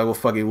basically was like, well,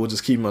 fuck it, we'll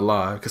just keep him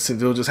alive. Because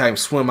they'll just have him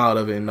swim out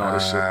of it and all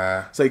this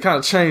shit. So, they kind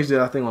of changed it,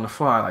 I think, on the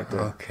fly like that.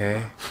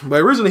 Okay.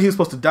 But originally, he was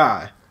supposed to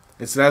die.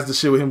 And so, that's the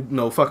shit with him, you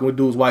know, fucking with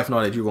dude's wife and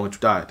all that, you're going to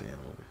die at the end.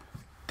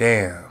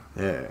 Damn.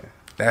 Yeah.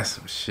 That's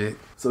some shit.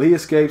 So he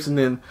escapes, and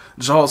then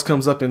Jaws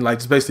comes up and like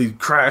just basically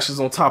crashes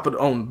on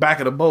the back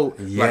of the boat.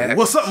 Yes. Like,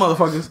 what's up,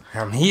 motherfuckers?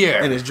 I'm here.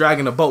 And it's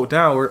dragging the boat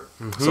downward.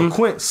 Mm-hmm. So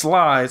Quint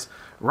slides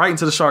right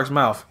into the shark's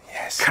mouth.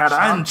 Yes.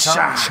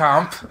 Carancha.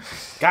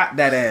 Chomp. Got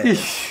that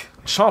ass.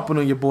 Chomping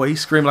on your boy.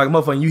 He's screaming like a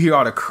motherfucker, and you hear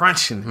all the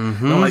crunching.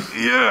 Mm-hmm. And I'm like,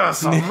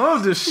 yes, I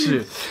love this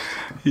shit.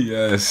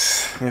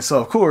 Yes. And so,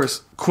 of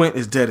course, Quint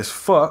is dead as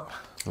fuck.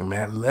 And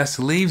man, Les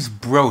leaves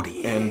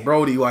Brody. And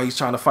Brody, while he's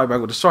trying to fight back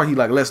with the shark, he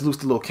like lets loose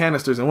the little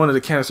canisters, and one of the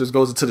canisters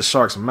goes into the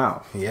shark's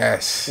mouth.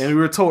 Yes. And we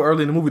were told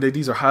early in the movie that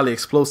these are highly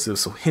explosive,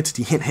 so hint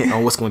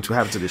on what's going to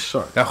happen to this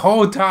shark. The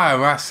whole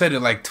time I said it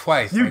like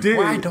twice. You like, did.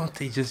 Why don't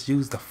they just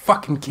use the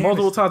fucking canister?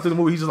 Multiple times through the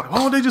movie, he's just like, why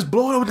don't they just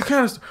blow it up with the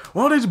canister?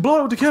 Why don't they just blow it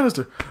up with the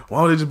canister?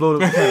 Why don't they just blow it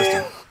up with the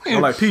canister?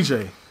 I'm like,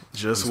 PJ,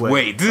 just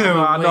wait.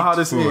 I know how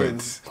this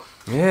ends.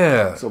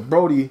 Yeah. So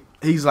Brody,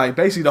 he's like,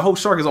 basically the whole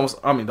boat is almost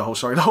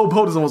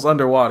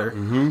underwater.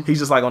 Mm-hmm. He's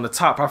just like on the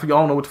top. I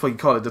don't know what the fuck you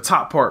call it. The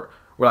top part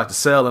where like the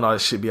sail and all that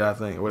shit be, I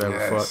think, or whatever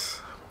the fuck.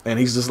 And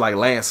he's just like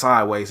laying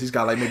sideways. He's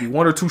got like maybe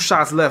 1 or 2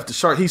 shots left. The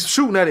shark, he's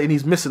shooting at it and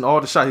he's missing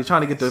all the shots. He's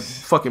trying to get the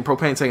fucking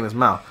propane tank in his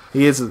mouth.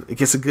 It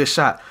gets a good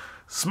shot.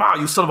 Smile,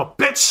 you son of a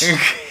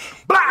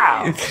bitch!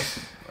 Blah!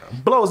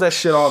 Blows that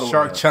shit all the way.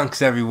 Shark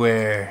chunks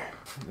everywhere.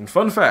 And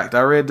fun fact,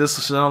 I read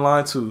this shit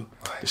online too.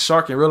 The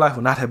shark in real life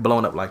would not have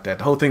blown up like that.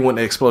 The whole thing wouldn't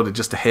have exploded,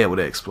 just the head would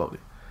have exploded.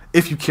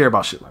 If you care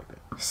about shit like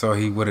that. So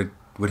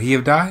would he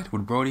have died?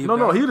 Would Brody have died?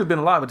 No, he would have been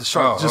alive, but the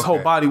shark, whole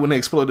body wouldn't have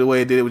exploded the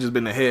way it did. It would just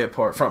been the head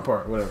part, front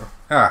part, whatever.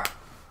 Well.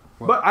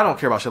 But I don't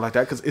care about shit like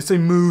that because it's a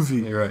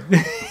movie. You're right.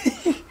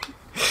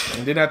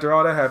 And then after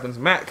all that happens,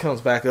 Matt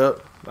comes back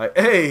up like,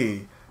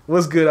 hey,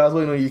 what's good? I was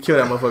waiting on you to kill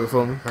that motherfucker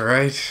for me. All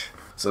right.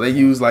 So they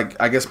use like,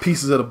 I guess,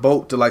 pieces of the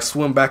boat to like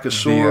swim back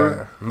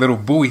ashore. The little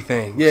buoy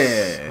thing.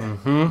 Yeah.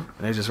 Mm-hmm. And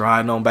they just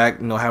riding on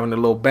back, having their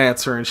little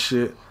banter and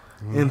shit.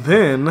 Mm-hmm. And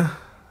then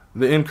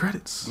the end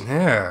credits.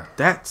 Yeah.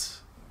 That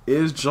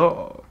is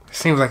Jaws.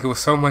 Seems like it was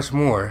so much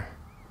more.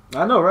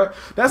 I know, right?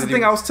 That's the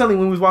thing I was telling you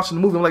when we was watching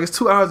the movie. I'm like, it's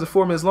 2 hours and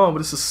 4 minutes long, but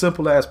it's a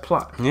simple ass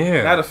plot. Yeah.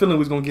 And I had a feeling we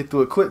was gonna get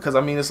through it quick because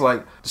I mean, it's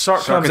like the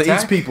shark comes and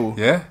eats people.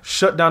 Yeah.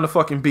 Shut down the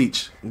fucking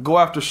beach. Go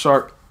after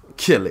shark.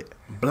 Kill it.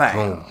 Black.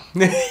 Boom.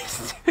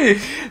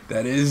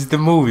 That is the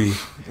movie.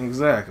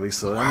 Exactly.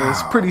 So I mean,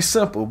 it's pretty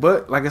simple,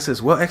 but like I said,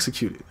 it's well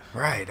executed.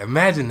 Right.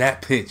 Imagine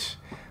that pitch.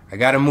 I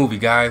got a movie,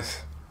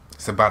 guys.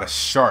 It's about a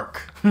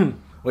shark.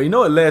 Well, you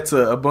know, it led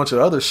to a bunch of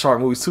other shark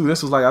movies too.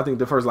 This was like, I think,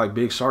 the first like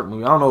big shark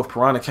movie. I don't know if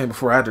Piranha came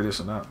before or after this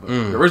or not, but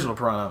the original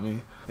Piranha, I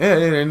mean. Yeah,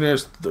 and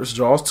there's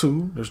Jaws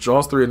 2, there's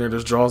Jaws 3, and then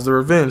there's Jaws the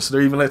Revenge. So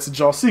there even led to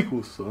Jaws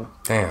sequels. So.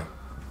 Damn,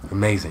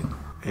 amazing.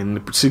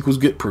 And the sequels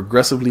get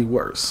progressively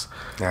worse,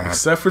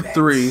 except for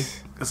 3.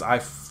 Because I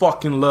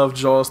fucking love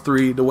Jaws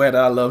 3 the way that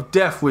I love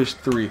Death Wish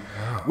 3.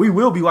 Oh. We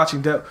will be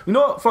watching Death... You know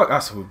what? Fuck, I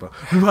swear, bro.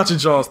 We're watching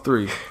Jaws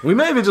 3. We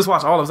may even just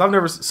watch all of them. I've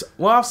never...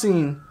 Well, I've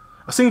seen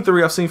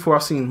 3, I've seen 4,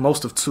 I've seen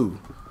most of 2.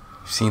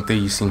 You've seen 3,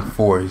 you've seen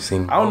 4, you've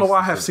seen... I don't know why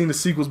I have seen the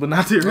sequels, but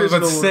not the original. I was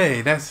about to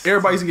say, that's...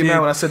 Everybody used to get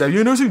mad when I said that. You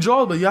ain't never seen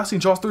Jaws, but yeah, I seen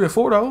Jaws 3 and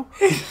 4, though.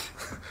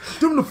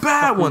 Them the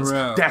bad ones.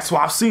 Around. That's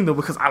why I've seen them,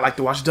 because I like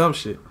to watch dumb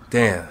shit.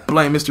 Damn.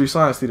 Blame Mystery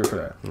Science Theater for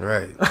that.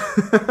 Right.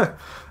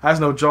 I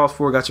just know Jaws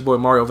 4 got your boy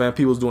Mario Van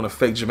Peebles doing a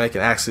fake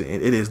Jamaican accent,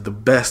 and it is the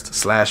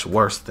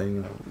best/worst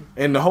thing.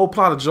 And the whole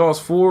plot of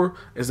Jaws 4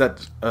 is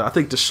that I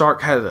think the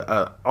shark had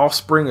an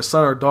offspring, a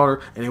son or a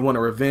daughter, and they want a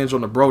revenge on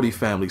the Brody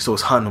family, so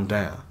it's hunting them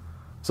down.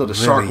 So the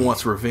shark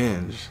wants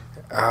revenge.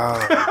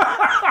 Okay.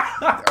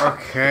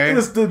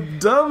 It's the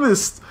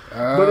dumbest,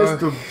 but it's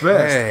the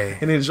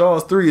best. And then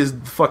Jaws 3 is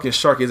fucking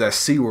shark is at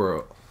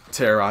SeaWorld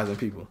terrorizing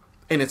people.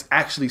 And it's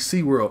actually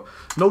SeaWorld.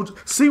 No,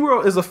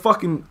 SeaWorld is a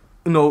fucking...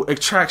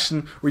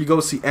 attraction where you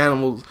go see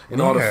animals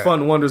and all the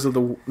fun wonders of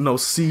the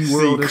sea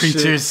world and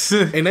creatures.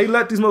 Shit. And they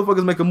let these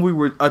motherfuckers make a movie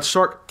where a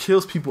shark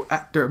kills people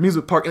at their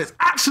amusement park, and it's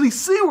actually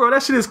SeaWorld.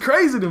 That shit is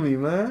crazy to me,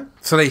 man.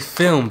 So they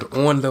filmed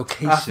on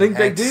location. I think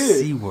they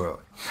did.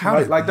 SeaWorld. How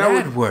did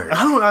that work?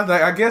 I don't know.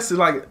 I guess it's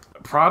like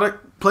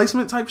product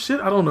placement type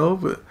shit. I don't know,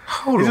 but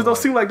it just don't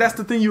seem like that's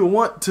the thing you would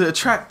want to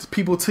attract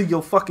people to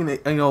your fucking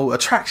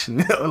attraction.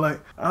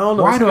 Like, I don't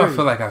know. Why do I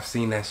feel like I've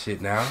seen that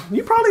shit now?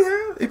 You probably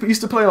have. It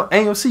used to play on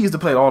AMC. Used to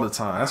play it all the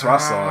time. That's where I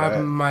saw it.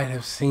 I might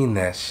have seen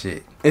that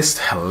shit. It's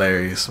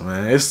hilarious,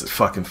 man. It's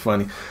fucking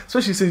funny,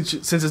 especially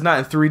since it's not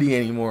in 3D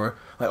anymore.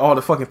 Like all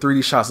the fucking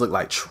 3D shots look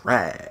like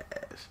trash.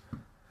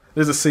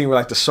 There's a scene where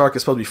like the shark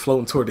is supposed to be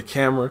floating toward the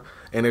camera,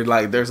 and they're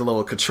like, there's a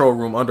little control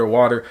room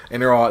underwater,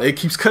 and it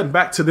keeps cutting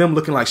back to them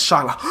looking like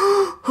shocked,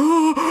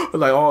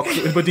 like all,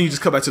 but then you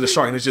just cut back to the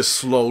shark, and it's just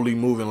slowly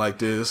moving like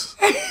this.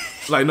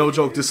 Like, no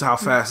joke, this is how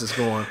fast it's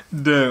going.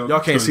 Damn.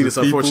 Y'all can't see this,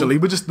 unfortunately,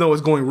 but just know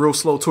it's going real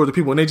slow toward the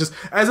people, and they just,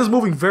 as it's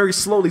moving very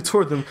slowly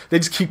toward them, they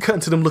just keep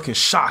cutting to them looking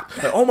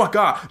shocked. Like, oh my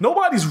god,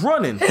 nobody's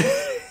running.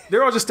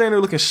 They're all just standing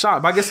there looking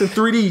shocked. But I guess in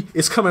 3D,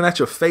 it's coming at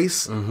your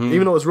face. Mm-hmm.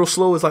 Even though it's real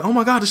slow, it's like, oh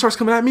my god, the shark's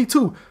coming at me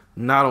too.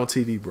 Not on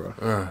TV, bro.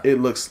 It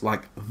looks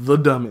like the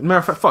dumbest. Matter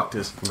of fact, fuck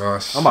this. Oh,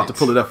 shit. I'm about to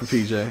pull it up for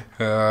PJ.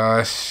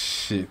 Oh,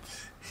 shit.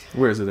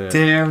 Where is it at?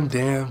 Damn.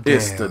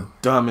 It's the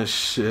dumbest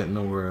shit in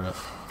the world.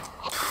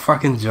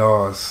 Fucking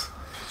Jaws.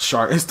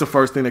 Shark. It's the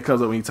first thing that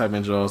comes up when you type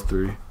in Jaws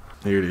 3.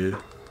 Here it is.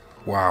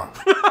 Wow.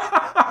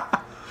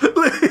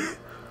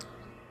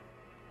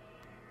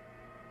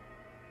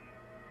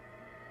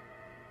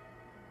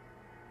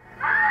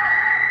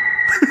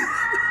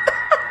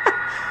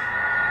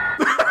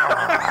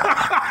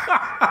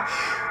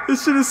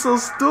 This shit is so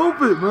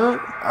stupid, man.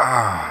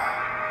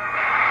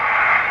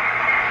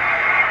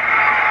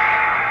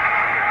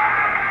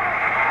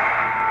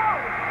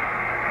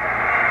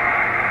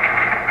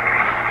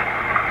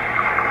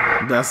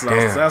 That's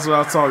what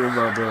I'm talking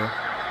about, though.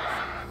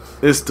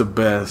 It's the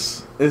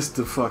best. It's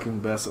the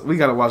fucking best. We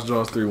gotta watch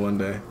Jaws 3 one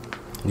day.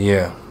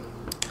 Yeah.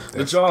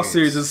 The Jaws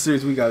series is a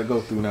series we gotta go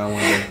through now one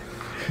day.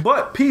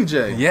 But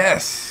PJ,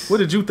 yes. What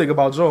did you think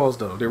about Jaws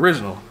though? The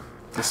original,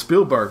 the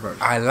Spielberg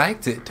version. I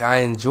liked it. I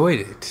enjoyed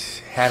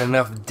it. Had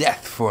enough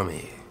depth for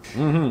me.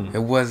 Mm-hmm.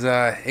 It was.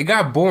 It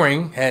got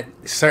boring at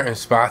certain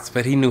spots,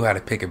 but he knew how to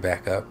pick it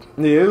back up.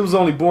 Yeah, it was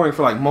only boring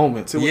for like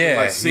moments. It was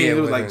like scenes.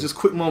 It was like just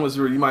quick moments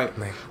where you might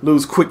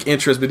lose quick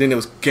interest, but then it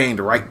was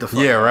gained right the fuck.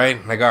 Yeah,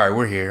 right. Like, all right,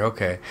 we're here.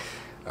 Okay.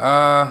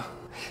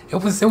 It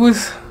was.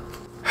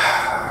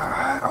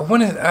 I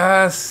want to.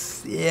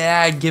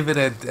 I'd give it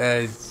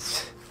a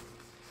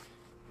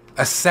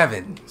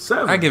 7.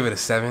 7. I give it a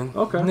 7.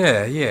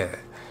 Okay. Yeah.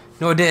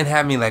 No, it didn't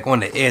have me like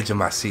on the edge of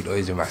my seat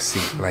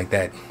like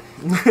that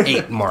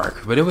 8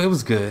 mark, but it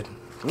was good.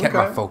 Kept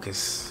my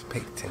focus.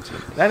 Paid attention.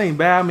 That ain't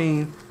bad. I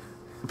mean,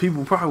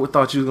 people probably would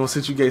thought you was gonna,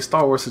 since you gave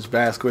Star Wars such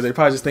bad scores, they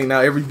probably just think now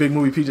every big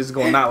movie PJ is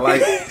gonna not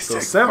like. So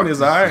 7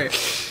 is alright.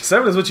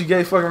 7 is what you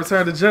gave fucking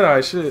Return of the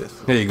Jedi.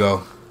 Shit. There you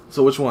go.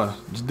 So which one?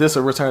 This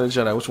or Return of the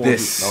Jedi? Which one?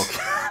 This.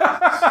 Okay.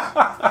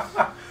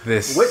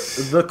 This.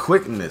 With the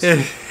quickness.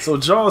 So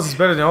Jaws is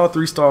better than all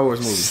 3 Star Wars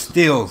movies.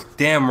 Still,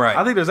 damn right.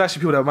 I think there's actually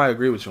people that might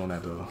agree with you on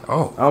that though.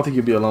 Oh. I don't think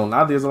you'd be alone.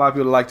 Now there's a lot of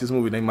people that like this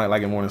movie. They might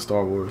like it more than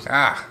Star Wars.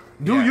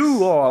 Do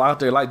you all out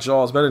there like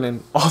Jaws better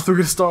than all 3 of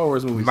the Star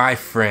Wars movies? My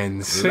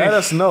friends. Let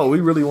us know. We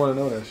really want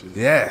to know that shit.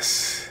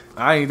 Yes.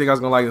 I didn't think I was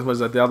going to like it as much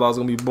as I did. I thought it was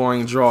going to be boring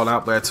and drawn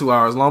out by 2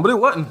 hours long, but it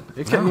wasn't.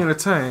 It kept me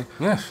entertained.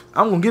 Yes.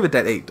 I'm going to give it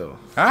that 8, though.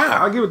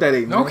 I'll give it that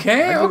 8, man.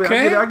 Okay,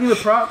 I'll give it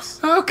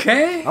props.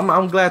 Okay.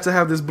 I'm glad to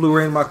have this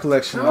Blu-ray in my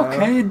collection.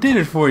 Okay, it did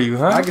it for you,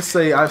 huh? I can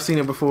say I've seen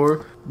it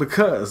before,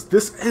 because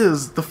this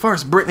is the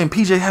first Brent and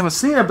PJ haven't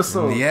seen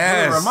episode.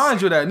 Yes.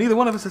 Remind you that neither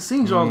one of us has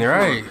seen Jaws before,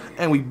 Right.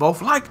 and we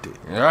both liked it.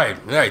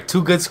 Right.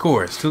 2 good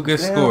scores. 2 good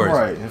scores.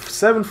 Right. And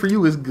 7 for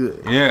you is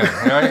good. Yeah.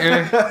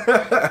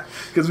 Right.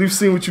 Because we've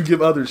seen what you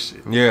give other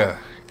shit. Yeah.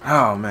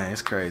 Oh man,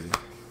 it's crazy.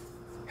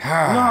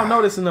 I'm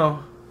noticing though,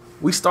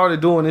 we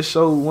started doing this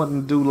show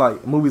wanting to do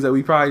like movies that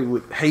we probably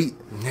would hate.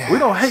 Yes. We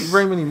don't hate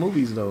very many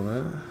movies though,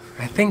 man.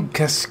 I think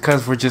cause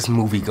we're just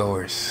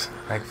moviegoers.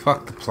 Like,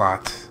 fuck the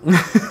plot.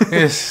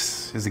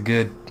 Is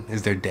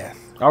their death?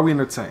 Are we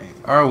entertained?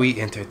 Are we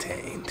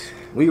entertained?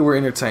 We were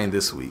entertained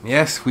this week.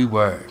 Yes, we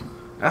were.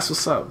 That's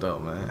what's up though,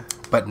 man.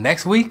 But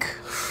next week?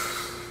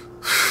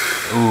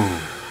 Ooh.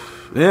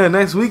 Yeah,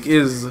 next week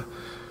is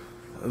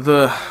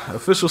the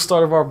official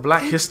start of our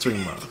Black History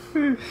Month.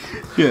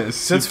 Yes.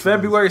 Since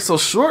February is so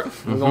short,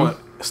 we're going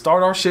to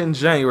start our shit in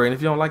January. And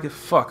if you don't like it,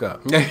 fuck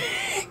up.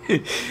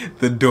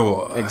 The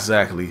door.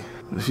 Exactly.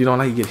 If you don't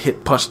like it, get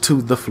hit, punched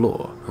to the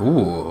floor.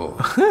 Ooh.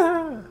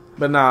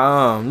 But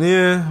nah,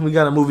 yeah, we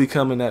got a movie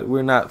coming that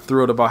we're not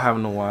thrilled about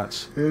having to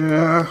watch.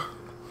 Yeah.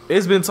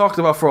 It's been talked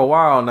about for a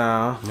while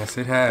now. Yes,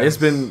 it has. It's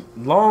been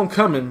long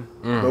coming,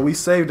 but we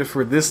saved it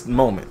for this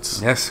moment.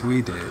 Yes,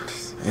 we did.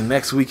 And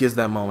next week is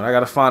that moment. I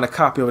gotta find a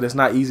copy of it. It's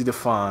not easy to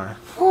find.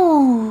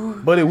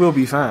 Ooh. But it will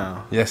be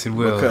found. Yes, it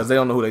will. Because they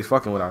don't know who they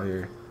fucking with out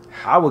here.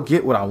 I will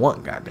get what I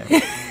want,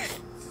 goddamn.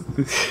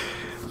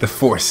 The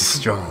force is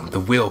strong. The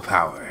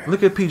willpower.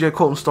 Look at PJ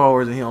quoting Star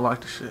Wars and he don't like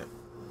the shit.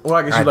 Well,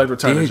 I guess you like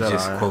Return of the Jedi. I did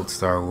just quote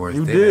Star Wars.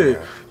 You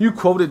did. You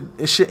quoted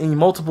shit in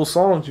multiple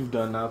songs you've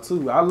done now,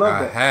 too. I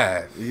love that. I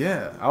have.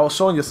 Yeah. I was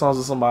showing your songs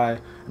to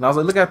somebody, and I was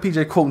like, look at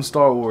PJ quoting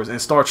Star Wars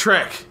and Star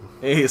Trek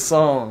in his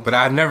song. But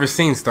I've never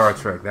seen Star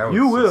Trek.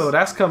 You will.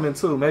 That's coming,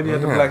 too. Maybe at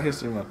the Black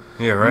History Month.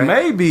 Yeah, right?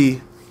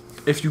 Maybe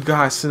if you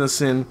guys send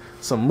us in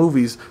some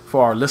movies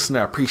for our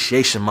Listener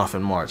Appreciation Month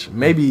in March,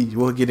 maybe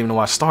we'll get him to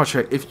watch Star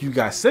Trek if you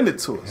guys send it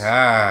to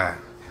us.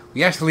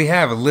 We actually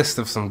have a list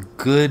of some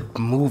good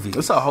movies.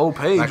 It's a whole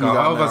page. Like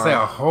I was gonna say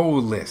a whole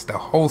list, a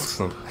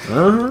wholesome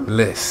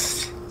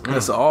list.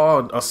 It's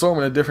all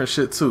assortment of different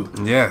shit too.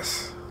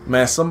 Yes.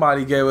 Man,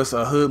 somebody gave us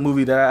a hood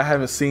movie that I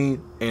haven't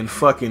seen in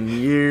fucking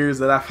years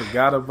that I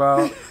forgot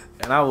about.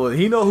 And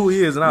he know who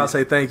he is, and I'll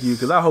say thank you,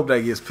 because I hope that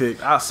gets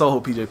picked. I so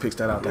hope PJ picks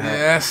that out the hat.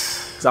 Yes.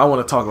 So I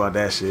want to talk about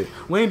that shit.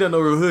 We ain't done no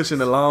real hood shit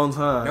in a long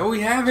time. No, we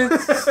haven't.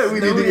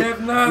 we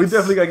have not. We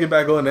definitely got to get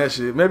back on that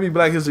shit. Maybe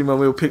Black History Month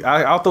we'll pick.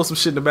 I'll throw some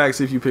shit in the bag,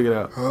 see if you pick it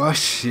out. Oh,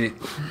 shit.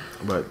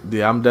 But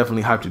yeah, I'm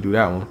definitely hyped to do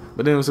that one.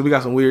 But then so we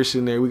got some weird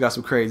shit in there. We got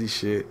some crazy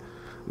shit.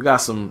 We got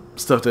some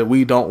stuff that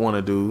we don't want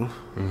to do,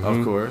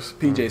 of course.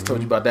 PJ's told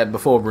you about that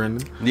before,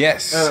 Brendan.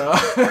 Yes.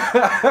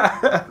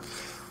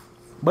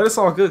 But it's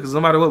all good, because no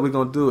matter what, we're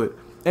going to do it.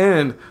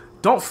 And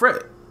don't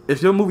fret.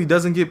 If your movie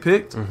doesn't get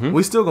picked,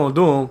 we still going to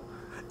do them.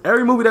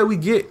 Every movie that we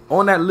get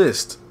on that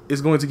list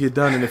is going to get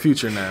done in the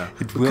future now.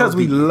 Because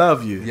we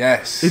love you.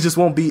 Yes. It just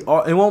won't be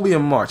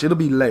in March. It'll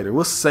be later.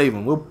 We'll save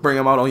them. We'll bring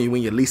them out on you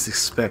when you least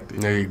expect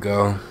it. There you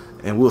go.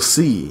 And we'll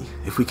see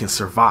if we can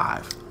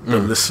survive the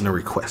listener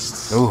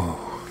requests. Ooh.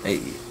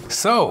 Hey.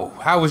 So,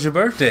 how was your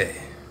birthday?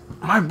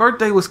 My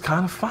birthday was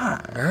kind of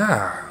fine.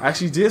 Ah. I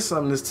actually did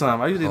something this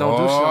time. I usually don't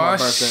do shit on my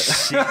birthday.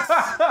 Shit.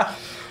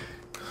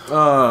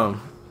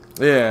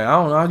 Yeah, I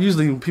don't know.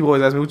 Usually people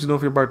always ask me, what you doing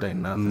for your birthday?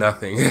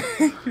 Nothing.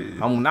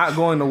 I'm not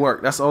going to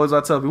work. That's always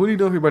what I tell people. What are you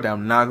doing for your birthday?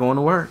 I'm not going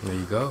to work. There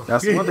you go.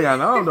 That's the one thing I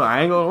know I'm doing.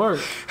 I ain't going to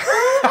work.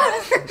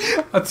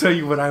 I'll tell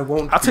you what I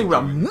won't. I'll tell you what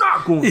I'm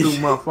not going to do,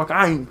 motherfucker.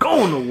 I ain't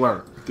going to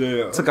work.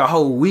 Damn. Took a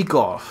whole week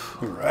off.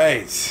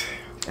 Right.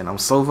 And I'm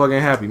so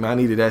fucking happy, man. I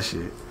needed that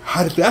shit.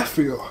 How did that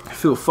feel? I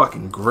feel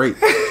fucking great.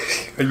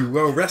 Are you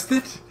well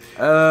rested?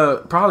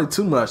 Probably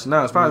too much.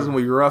 Now it's probably gonna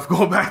be rough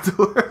going back to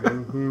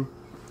work.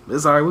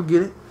 It's alright, we'll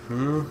get it.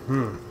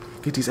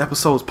 Get these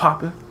episodes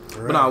popping.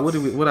 Right. But nah,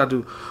 what I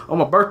do on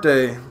my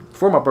birthday?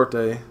 For my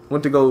birthday,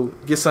 went to go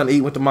get something to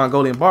eat. Went to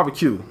Mongolian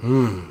barbecue.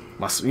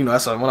 That's one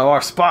of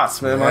our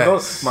spots, man.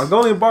 Yes.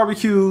 Mongolian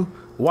barbecue,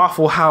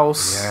 Waffle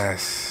House.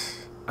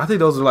 Yes. I think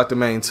those are like the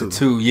main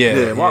two.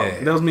 Yeah.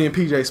 That was me and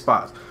PJ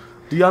spots.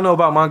 Do y'all know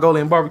about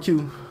Mongolian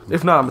barbecue?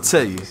 If not, I'm gonna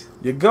tell you.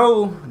 You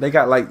go, they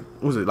got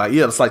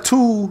it's like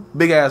two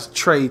big ass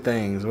tray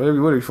things,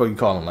 whatever the fuck you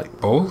call them,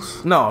 like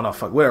bowls? No,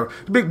 fuck, whatever.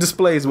 Big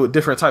displays with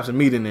different types of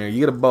meat in there. You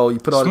get a bowl, you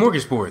put all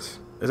smorgasbords.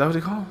 Is that what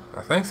they call them?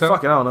 I think so.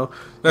 Fuck it, I don't know.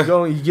 You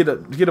go and you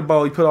get a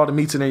bowl, you put all the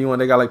meats in there you want.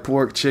 They got like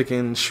pork,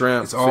 chicken,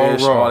 shrimp, fish,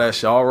 all that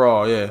shit, all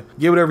raw, yeah.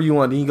 Get whatever you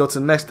want. Then you go to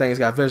the next thing, it's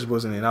got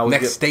vegetables in it.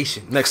 Next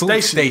station. Thank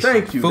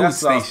you. Food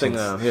That's what I was stations. thinking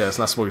of. Yeah, it's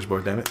not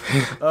smorgasbord, damn it.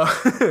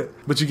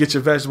 But you get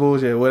your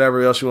vegetables, yeah,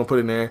 whatever else you want to put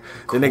in there.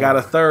 Cool. Then they got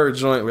a third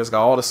joint where it's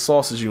got all the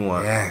sauces you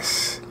want.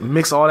 Yes.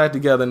 Mix all that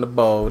together in the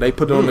bowl. They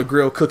put it on the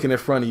grill, cooking in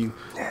front of you.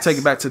 Yes. Take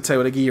it back to the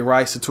table. They give you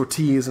rice and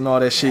tortillas and all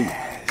that shit.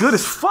 Yes. Good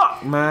as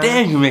fuck, man.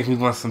 Damn, you make me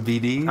want some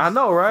BDs. I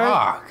know, right?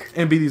 Fuck.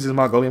 And BD's is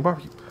Mongolian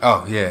barbecue.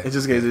 Oh, yeah. It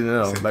just gave you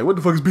know. Like, what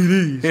the fuck is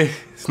BD's?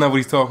 It's not what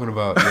he's talking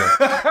about.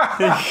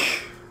 Yeah.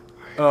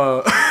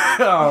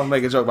 I'll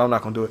make a joke, but I'm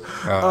not going to do it.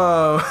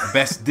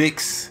 Best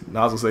dicks. No,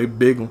 I was going to say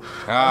big one.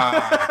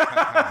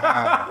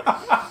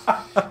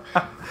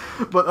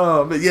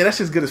 But yeah, that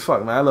shit's good as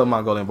fuck, man. I love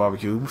Mongolian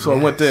barbecue. So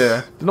I went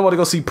there. Then I went to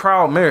go see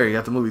Proud Mary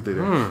at the movie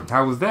theater.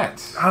 How was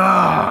that?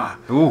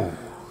 Ooh.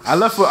 I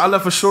left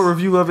a short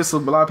review of it, so a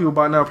lot of people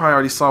by now probably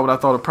already saw what I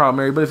thought of Proud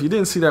Mary. But if you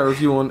didn't see that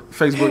review on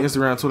Facebook,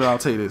 Instagram, Twitter, I'll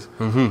tell you this.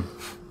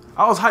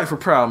 I was hyped for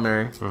Proud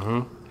Mary.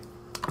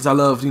 Because I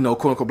loved,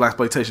 quote unquote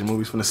blaxploitation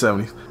movies from the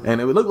 70s.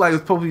 And it would look like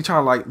it's probably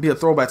trying to like be a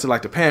throwback to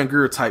like the Pam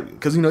Grier type.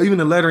 Because, even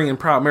the lettering in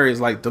Proud Mary is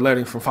like the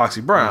lettering from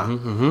Foxy Brown.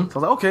 So I was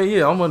like, okay,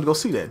 yeah, I'm going to go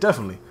see that,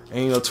 definitely.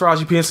 And,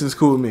 Taraji P. Henson is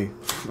cool with me. I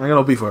ain't got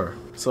no beef for her.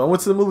 So I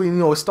went to the movie,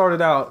 and, it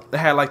started out, it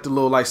had like the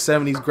little like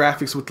 70s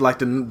graphics with like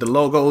the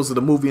logos of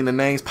the movie and the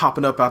names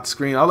popping up out the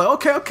screen. I was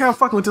like, okay, I'm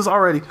fucking with this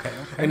already. Okay.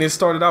 And then it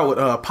started out with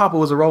Papa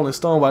Was a Rolling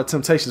Stone by the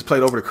Temptations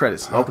played over the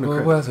credits. Open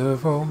the credits.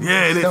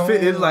 Yeah, and it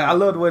fit. It's like, I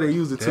love the way they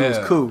used it too. Yeah. It's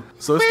cool.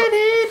 So it's when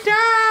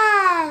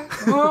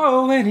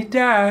he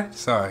died.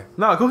 Sorry.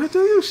 No, go ahead, do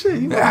your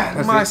shit. You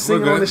mind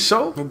singing on the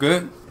show? We're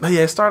good. But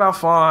yeah, it started out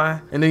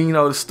fine, and then the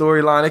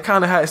storyline. It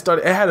kind of had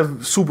It had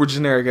a super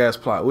generic ass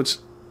plot, which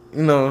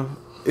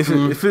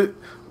if it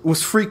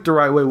was freaked the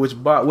right way, which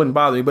wouldn't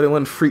bother me, but it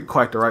wasn't freaked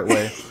quite the right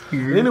way.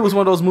 And then it was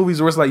one of those movies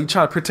where it's like you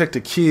trying to protect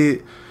a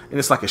kid, and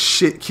it's like a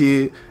shit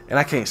kid, and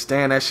I can't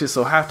stand that shit.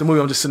 So half the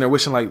movie, I'm just sitting there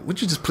wishing, like, would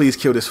you just please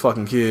kill this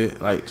fucking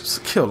kid? Like,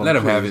 just kill him. Let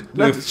him have it.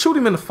 Shoot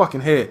him in the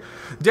fucking head.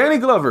 Danny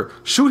Glover,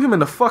 shoot him in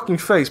the fucking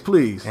face,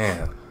 please.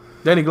 Damn.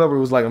 Danny Glover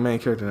was like a main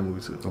character in that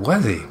movie too.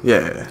 Was he?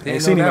 Yeah.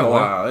 Ain't seen him in a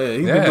while. Yeah,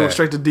 he's been doing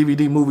straight to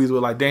DVD movies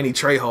with like Danny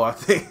Trejo, I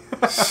think.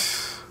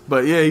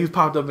 But yeah, he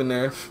popped up in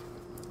there.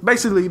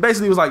 Basically, it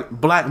was like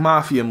Black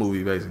Mafia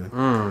movie, basically.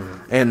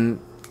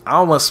 And I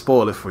don't want to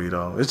spoil it for you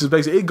though. It's just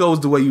basically it goes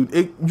the way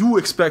you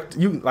expect.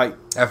 You like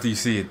after you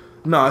see it.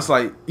 No, it's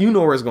like you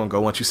know where it's gonna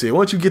go once you see it.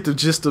 Once you get the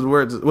gist of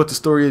what the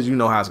story is, you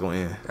know how it's gonna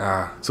end.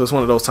 So it's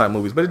one of those type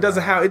movies, but it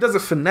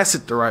doesn't finesse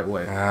it the right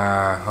way.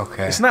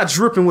 Okay. It's not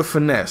dripping with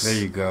finesse. There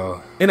you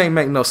go. It ain't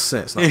make no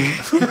sense. No.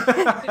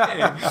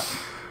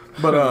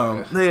 But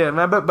yeah,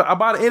 man. But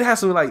about it has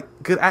some like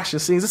good action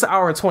scenes. It's an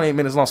hour and 28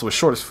 minutes long, so it's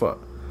short as fuck.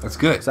 That's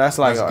good. So that's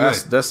like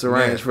that's the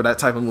range for that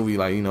type of movie.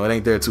 Like it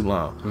ain't there too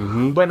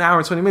long. But an hour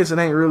and 20 minutes, it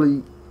ain't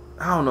really.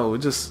 I don't know. It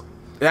just.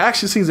 The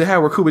action scenes they had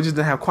were cool, but just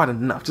didn't have quite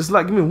enough. Just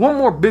like, give me one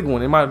more big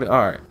one. It might have been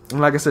alright.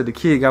 And like I said, the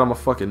kid got on my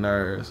fucking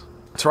nerves.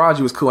 Taraji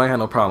was cool. I ain't had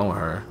no problem with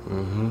her.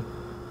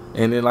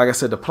 And then, like I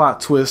said, the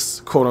plot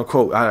twist, quote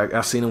unquote,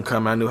 I seen them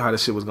come. I knew how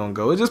this shit was gonna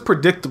go. It's just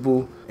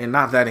predictable and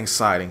not that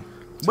exciting.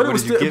 But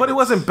it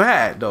wasn't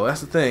bad though.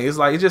 That's the thing. It's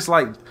just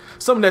like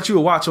something that you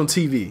would watch on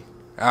TV.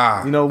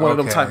 One of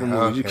them type of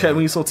movies.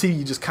 When you saw TV,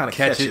 you just kind of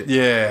catch it.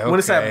 Yeah. When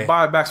it's at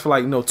buybacks for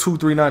like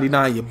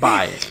 $2-3.99, you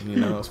buy it.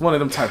 It's one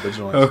of them type of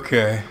joints.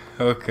 Okay.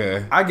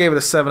 I gave it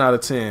a 7 out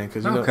of 10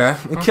 because it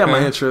kept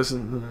my interest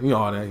and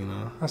all that.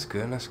 That's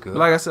good. But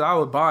like I said, I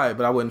would buy it,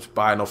 but I wouldn't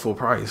buy it no full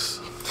price.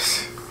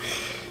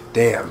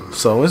 Damn.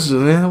 So it's just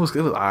it was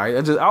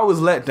alright. I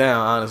was let down,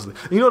 honestly.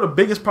 The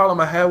biggest problem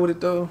I had with it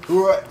though,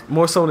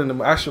 more so than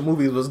the actual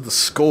movie, was the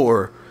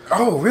score.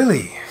 Oh,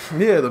 really?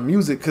 Yeah, the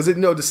music, because the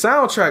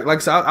soundtrack. Like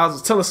I said, I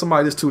was telling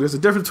somebody this too. There's a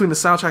difference between the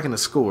soundtrack and the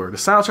score. The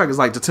soundtrack is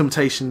like the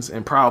Temptations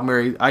and Proud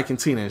Mary, Ike and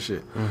Tina and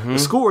shit. The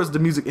score is the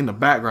music in the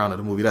background of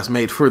the movie that's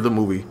made for the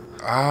movie. You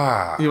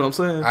know what I'm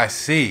saying? I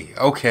see.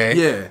 Okay.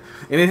 Yeah,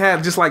 and it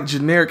had just like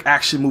generic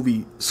action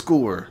movie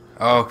score.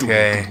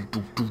 Okay.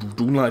 With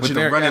the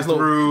running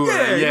through.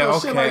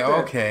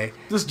 Okay.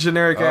 Just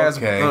generic ass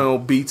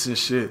beats and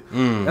shit.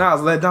 And I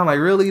was let down, like,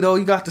 really though?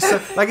 You got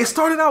the like it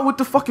started out with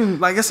the fucking,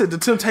 like I said, the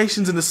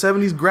Temptations in the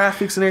 70s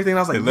graphics and everything. And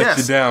I was like, they let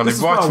you down. They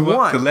brought you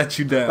up to let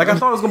you down. Like I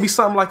thought it was gonna be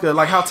something like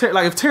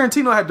if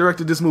Tarantino had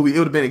directed this movie, it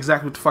would have been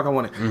exactly what the fuck I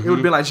wanted. It would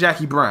have been like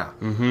Jackie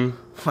Brown.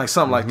 Like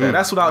something like that.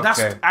 That's what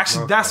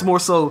that's more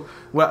so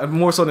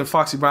than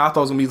Foxy Brown. I thought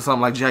it was gonna be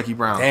something like Jackie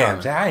Brown.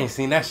 Damn, I ain't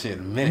seen that shit in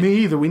a minute. Me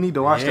either. We need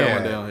to watch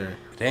that one down here.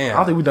 Damn. I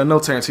don't think we done no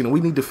Tarantino.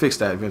 We need to fix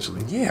that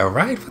eventually. Yeah,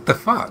 right? What the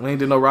fuck? We ain't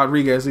did no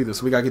Rodriguez either,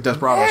 so we gotta get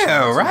Desperado.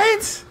 Yeah,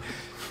 right?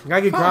 We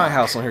gotta get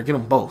Grindhouse on here. Get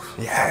them both.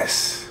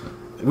 Yes.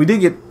 We did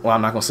get. Well,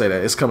 I'm not gonna say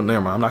that. It's coming.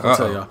 Never mind. I'm not gonna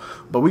tell y'all.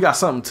 But we got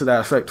something to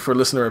that effect for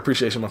Listener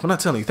Appreciation Month. I'm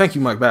not telling you. Thank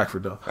you, Mike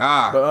Backford, though.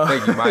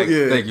 Thank you, Mike.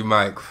 Thank you,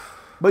 Mike.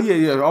 But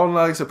yeah. All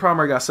like I said,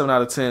 Primary got 7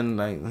 out of 10.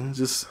 Like,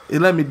 it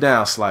let me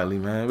down slightly,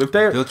 man. If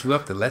they built you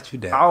up to let you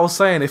down. I was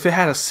saying, if it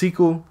had a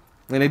sequel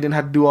and they didn't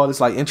have to do all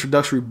this like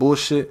introductory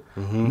bullshit,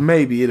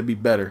 maybe it'd be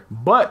better.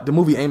 But the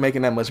movie ain't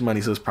making that much money,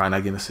 so it's probably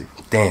not getting a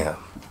sequel. Damn.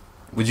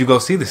 Would you go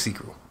see the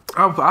sequel?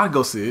 I'd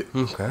go see it.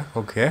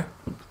 Okay.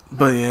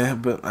 But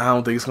I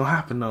don't think it's gonna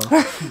happen though.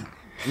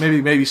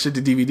 maybe shit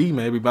to DVD,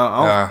 maybe. But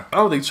I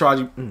don't think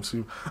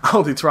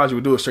Taraji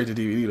would do it straight to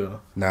DVD though.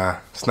 Nah,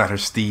 it's not her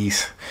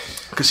steez.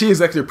 Cause she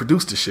executive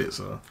produced the shit,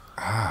 so.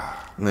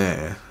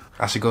 Yeah.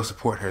 I should go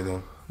support her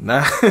then.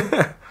 Nah.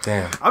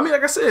 Damn. I mean,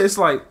 like I said, it's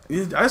like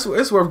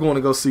it's worth going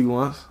to go see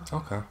once.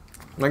 Okay.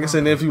 Like I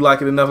said, if you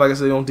like it enough, like I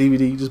said, on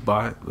DVD, just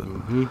buy it. But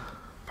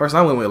person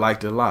I went with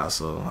liked it a lot,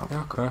 so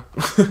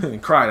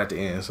and cried at the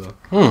end. So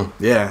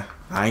yeah,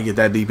 I ain't get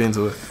that deep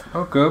into it.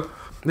 Okay.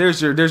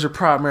 There's your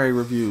primary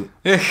review.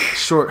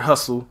 Short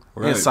hustle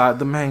inside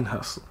the main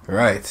hustle.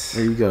 Right.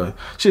 There you go.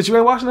 Shit, you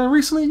ain't watching that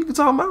recently? You can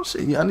talk about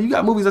shit. I know you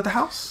got movies at the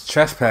house.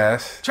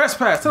 Trespass. Tell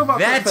about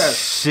that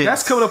Trespass. Shit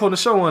That's coming up on the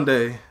show one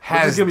day.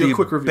 Has just give me the a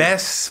quick review.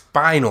 best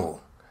spinal.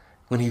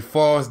 When he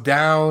falls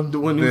down.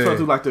 When you fell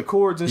through like the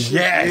chords and shit.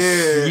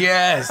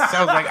 Yes.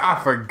 I was like,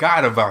 I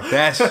forgot about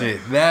that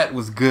shit. That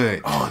was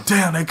good. Oh,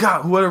 damn, they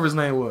got whatever his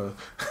name was.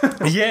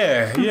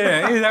 Yeah.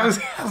 That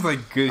was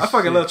like good shit. I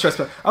fucking love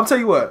Trespass. I'm tell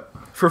you what.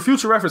 For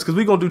future reference, because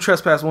we're going to do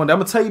Trespass one day. I'm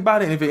going to tell you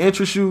about it. And if it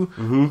interests you,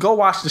 go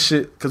watch the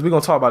shit. Because we're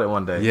going to talk about it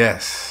one day.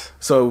 Yes.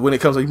 So when it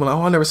comes up, you're like,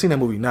 oh, I've never seen that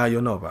movie. Now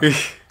you'll know about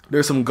it.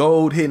 There's some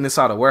gold hidden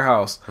inside a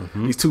warehouse.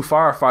 These two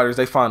firefighters,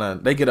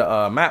 they get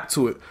a map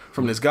to it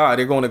from this guy.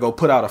 They're going to go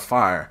put out a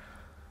fire.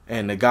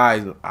 And the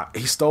guy,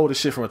 he stole the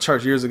shit from a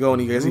church years ago,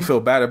 and he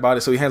felt bad about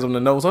it, so he hands him the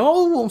note. Like,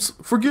 oh,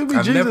 forgive me,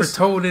 I've Jesus. never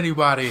told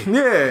anybody.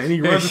 Yeah, and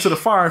he runs into the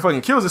fire and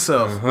fucking kills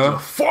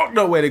himself. Fuck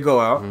no way to go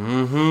out.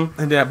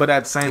 And then, but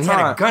at the same time,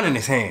 he had a gun in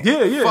his hand.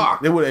 Yeah.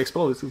 Fuck. They would have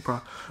exploded too,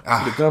 probably.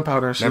 The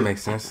gunpowder and shit. That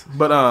makes sense.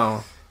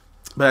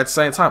 But at the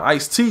same time,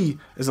 Ice-T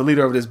is the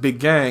leader of this big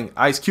gang.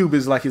 Ice Cube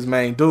is like his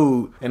main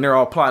dude, and they're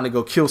all plotting to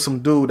go kill some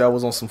dude that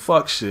was on some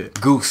fuck shit.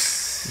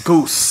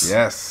 Goose.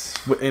 Yes.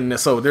 And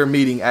so they're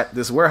meeting at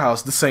this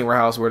warehouse, the same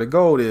warehouse where the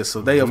gold is.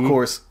 So they, of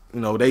course,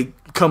 they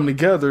come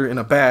together in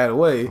a bad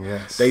way.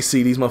 Yes. They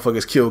see these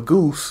motherfuckers kill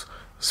Goose.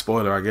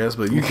 Spoiler, I guess,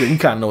 but you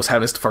kind of know what's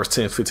happening. It's the first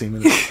 10, 15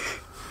 minutes.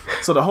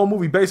 So the whole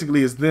movie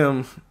basically is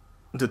them,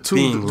 the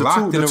two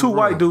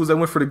white dudes that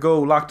went for the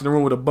gold, locked in the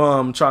room with a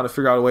bum, trying to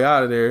figure out a way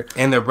out of there.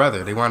 And their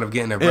brother. They wound up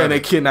getting their brother. Yeah, and they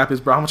kidnap his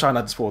brother. I'm trying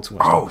not to spoil too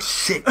much. Oh,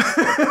 shit.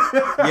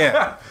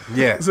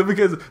 Yeah. So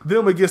because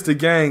them against the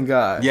gang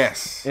guy.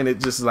 Yes. And it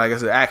just, like I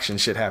said, action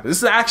shit happens. This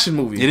is an action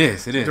movie. It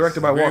is.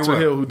 Directed by Walter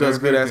Hill, who does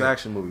good-ass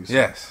action movies.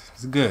 Yes.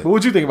 It's good. But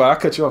what'd you think about it?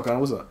 I cut you off, Con.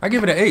 What's up? I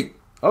give it an 8.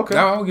 Okay.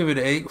 I'll give it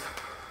an 8.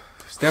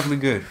 It's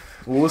definitely good.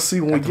 Well, we'll see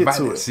when we get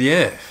to it.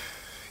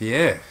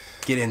 Yeah.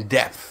 Get in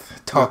depth.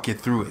 Talk it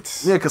through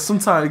it. Yeah, because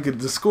sometimes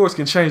the scores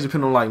can change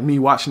depending on like me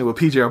watching it with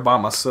PJ or by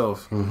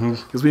myself.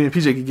 Because me and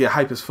PJ can get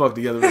hype as fuck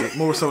together,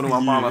 more so than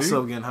when I'm by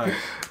myself getting hype.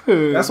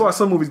 That's why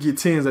some movies get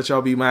 10s that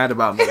y'all be mad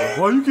about me.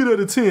 Why you get at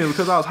a 10?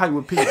 Because I was hyped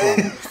with people.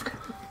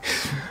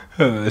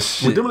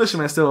 Shit. Well, Demolition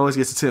Man still always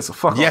gets a 10, so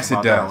fuck yes,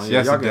 off it does.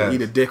 Yes, y'all it can does.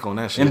 eat a dick on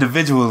that shit.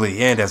 Individually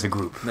and as a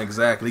group.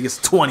 Exactly. He gets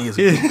 20 as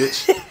a group,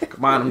 bitch.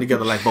 Combine them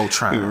together like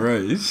Voltron.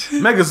 Right.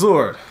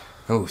 Megazord.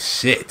 Oh,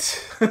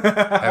 shit.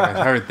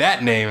 Haven't heard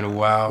that name in a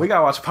while. We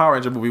gotta watch a Power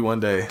Ranger movie one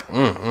day.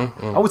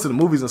 I went to the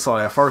movies and saw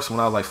that first when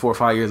I was like 4 or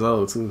 5 years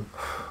old, too.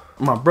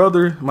 My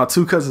brother, my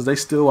 2 cousins, they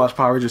still watch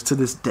Power Rangers to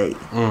this day.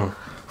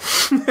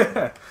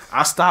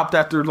 I stopped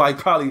after like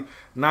probably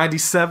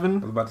 97. I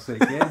was about to say,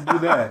 can't do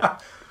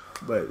that.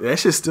 But that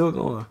shit's still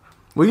going.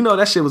 Well,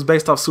 that shit was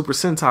based off Super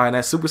Sentai, and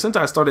that Super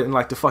Sentai started in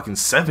like the fucking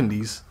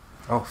 70s.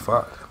 Oh,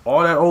 fuck.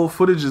 All that old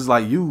footage is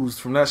like used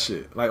from that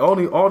shit. Like all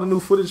the new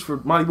footage for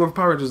Mighty Morphin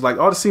Power Rangers, like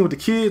all the scene with the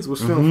kids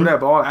was filmed for that,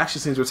 but all the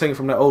action scenes were taken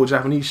from that old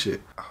Japanese shit.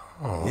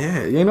 Oh.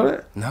 Yeah, you ain't know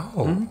that? No,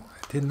 I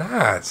did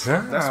not. That's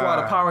why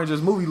the Power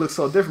Rangers movie looks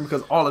so different,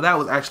 because all of that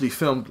was actually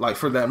filmed like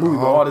for that movie.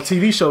 But all the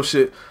TV show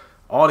shit,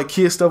 all the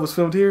kid stuff was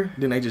filmed here.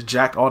 Then they just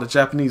jacked all the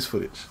Japanese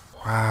footage.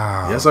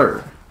 Wow. Yes,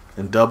 sir.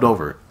 And dubbed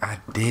over it. I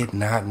did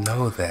not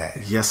know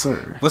that. Yes,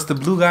 sir. What's the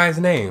blue guy's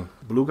name?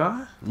 Blue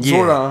guy?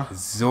 Yeah.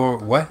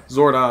 Zordon. What?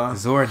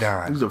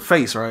 Zordon. He's the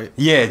face, right?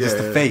 Yeah, just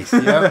the face.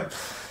 Yep.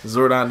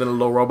 Zordon, then the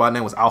little robot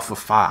name was Alpha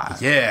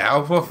 5. Yeah,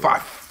 Alpha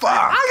 5.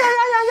 Fuck.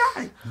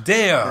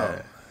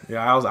 Damn.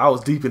 Yeah, I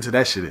was deep into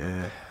that shit.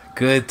 Man.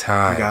 Good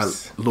times. I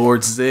got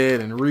Lord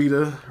Zed and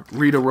Rita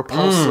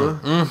Repulsa,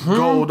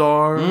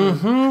 Goldar.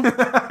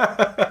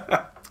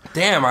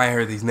 Damn, I ain't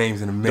heard these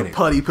names in a minute. The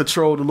Putty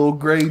Patrol, the little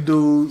gray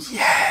dudes.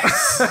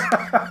 Yes.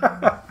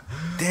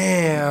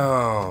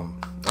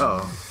 Damn.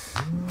 Uh-oh.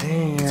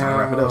 Damn. Time to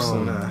wrap it up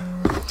soon.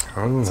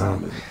 Time is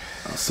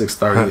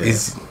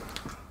 6:30.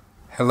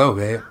 Hello,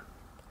 babe.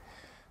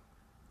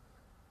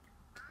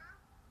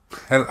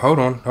 Hold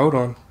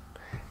on.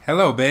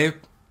 Hello, babe.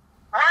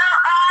 Where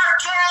are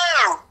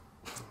you?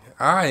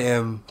 I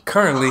am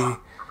currently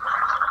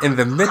in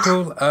the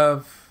middle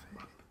of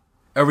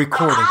a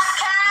recording.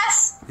 Podcast?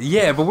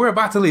 Yeah, but we're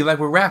about to leave. Like,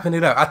 we're wrapping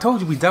it up. I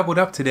told you we doubled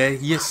up today.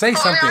 You say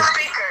something. You're on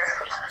speaker.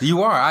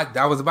 You are.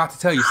 I was about to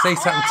tell you. Say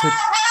something to...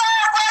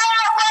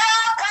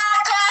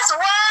 Podcast.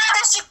 Where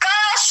did she go?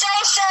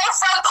 Shay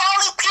from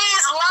Polly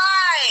P's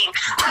line.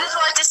 I just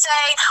wanted to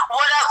say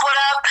what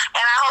up,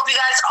 and I hope you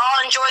guys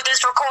all enjoyed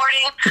this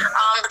recording,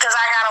 because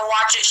I gotta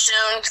watch it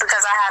soon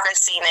because I haven't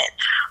seen it.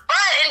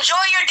 But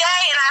enjoy your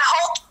day, and I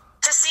hope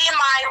to see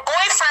my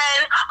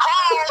boyfriend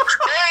home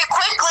very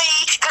quickly,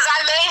 because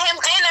I made him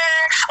dinner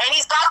and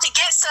he's about to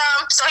get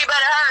some, so he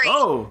better hurry.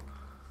 Oh.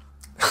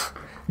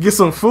 Get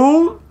some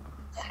food?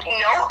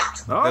 Nope.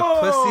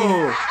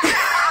 Oh.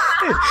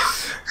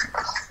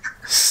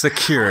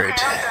 Secured.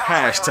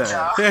 Hashtag.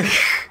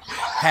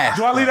 Hashtag.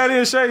 Do I leave that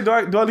in, Shay? Do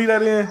I leave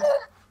that in?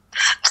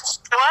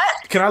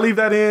 What? Can I leave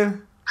that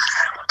in?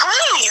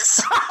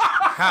 Please.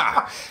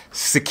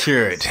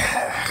 Secured.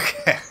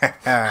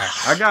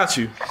 I got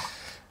you.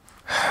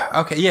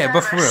 Okay, yeah,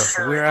 but for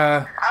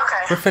real,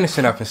 we're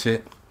finishing up and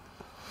shit.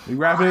 We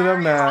wrapping it up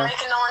now. I'm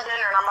making Nolan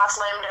dinner and I'm about to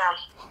lay him down.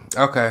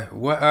 Okay,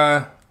 what?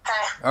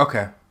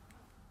 Okay,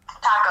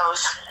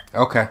 Tacos.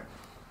 okay. Okay,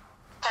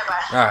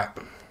 bye. All right.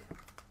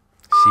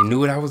 She knew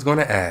what I was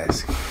gonna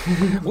ask.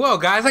 Well,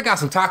 guys, I got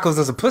some tacos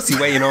and some pussy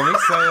waiting on me.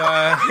 So,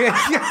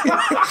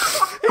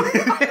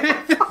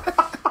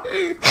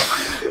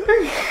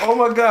 oh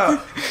my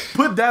god!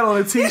 Put that on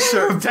a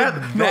t-shirt.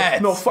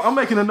 No, I'm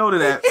making a note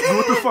of that.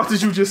 What the fuck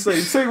did you just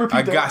say? Repeat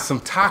I that. got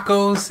some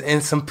tacos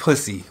and some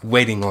pussy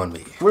waiting on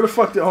me. Where the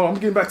fuck did? Oh, I'm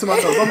getting back to my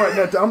notes. I'm writing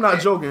that down. I'm not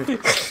joking.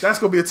 That's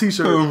gonna be a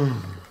t-shirt.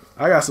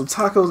 I got some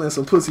tacos and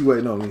some pussy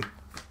waiting on me.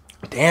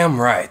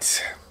 Damn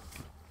right.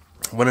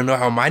 Want to know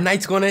how my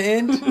night's gonna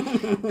end? So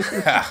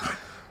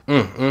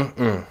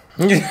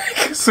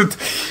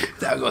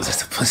that goes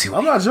as a pussy.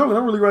 I'm not joking.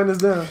 I'm really writing this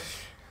down.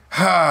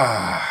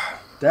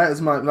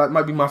 That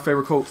might be my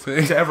favorite quote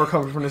to ever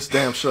come from this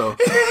damn show.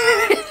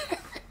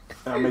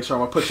 I'll make sure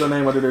I'm gonna put your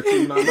name under there too.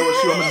 You know, I know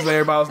what you want me to say.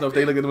 Everybody else know if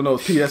they look at them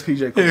those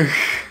PSPJ quotes.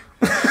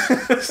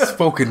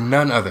 Spoken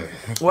none other.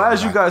 Well,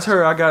 as you guys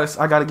heard, I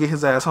gotta get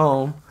his ass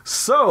home.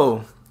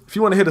 So if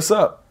you want to hit us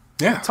up,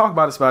 talk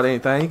about us about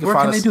anything. You can Where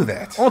find can us they do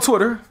that? on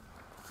Twitter.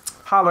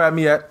 Holler at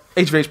me at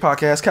HVH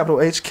Podcast,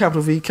 capital H,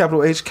 capital V,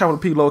 capital H, capital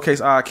P,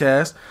 lowercase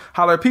I-cast.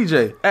 Holler at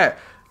PJ at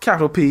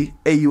capital P,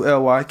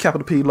 A-U-L-Y,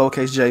 capital P,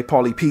 lowercase J,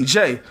 Paulie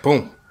PJ.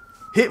 Boom.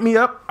 Hit me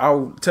up.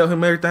 I'll tell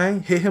him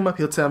everything. Hit him up.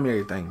 He'll tell me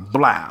everything.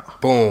 Blah.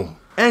 Boom.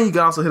 And you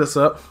can also hit us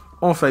up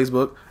on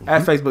Facebook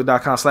at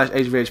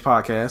facebook.com/HVH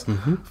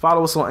Podcast.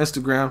 Follow us on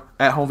Instagram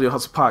at Home Video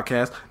Hustle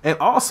Podcast. And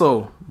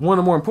also, one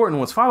of the more important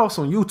ones, follow us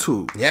on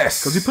YouTube.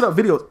 Yes. Because we put up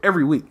videos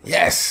every week.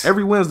 Yes.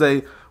 Every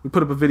Wednesday, we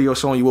put up a video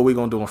showing you what we're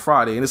going to do on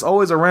Friday. And it's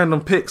always a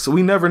random pick, so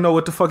we never know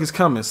what the fuck is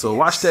coming. So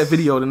watch that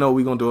video to know what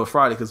we're going to do on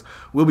Friday, because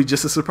we'll be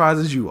just as surprised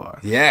as you are.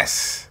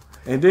 Yes.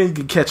 And then you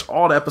can catch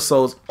all the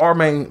episodes. Our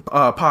main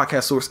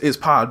podcast source is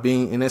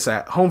Podbean, and it's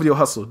at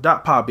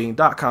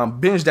homevideohustle.podbean.com.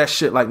 Binge that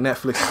shit like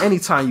Netflix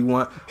anytime you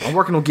want. I'm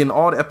working on getting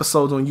all the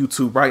episodes on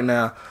YouTube right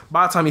now.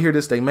 By the time you hear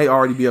this, they may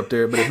already be up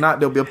there, but if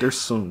not, they'll be up there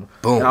soon.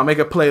 Boom. And I'll make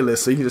a playlist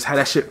so you can just have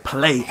that shit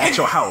play at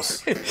your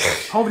house.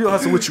 Home Video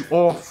Hustle with you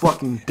all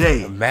fucking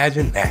day.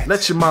 Imagine that.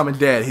 Let your mom and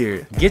dad hear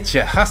it. Get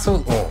your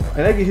hustle on.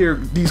 And they can hear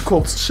these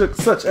quotes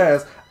such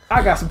as,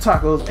 I got some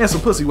tacos and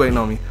some pussy waiting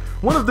on me.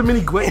 One of the many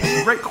great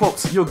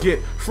quotes you'll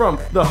get from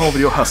the Home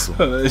Video Hustle.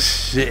 Oh,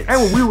 shit.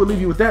 And we will leave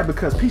you with that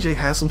because PJ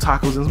has some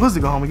tacos and pussy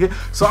to go home and get.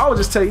 So I will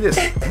just tell you this.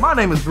 My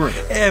name is Brent.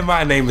 And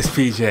my name is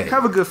PJ.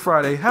 Have a good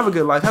Friday. Have a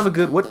good life. Have a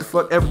good what the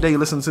fuck every day you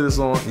listen to this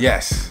on.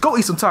 Yes. Go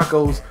eat some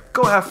tacos.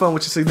 Go have fun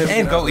with your significant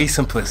And go other. eat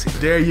some pussy.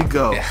 There you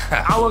go.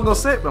 I wasn't going to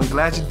say it, but I'm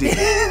glad you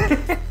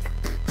did.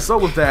 So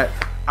with that,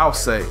 I'll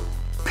say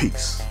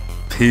peace.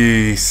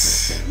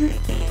 Peace.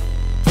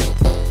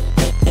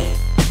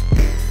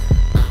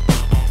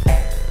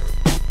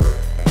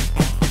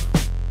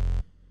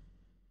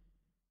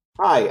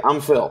 Hi, I'm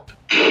Phil.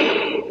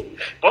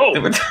 Whoa!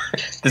 Did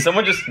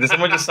someone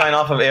just sign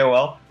off of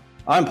AOL?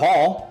 I'm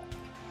Paul.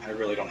 I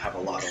really don't have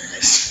a lot on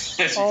this.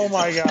 Oh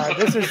my god,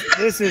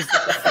 this is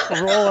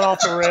rolling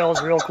off the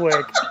rails real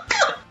quick.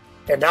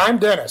 And I'm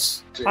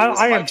Dennis.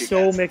 I am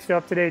so mixed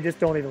up today, just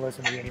don't even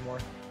listen to me anymore.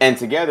 And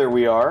together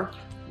we are...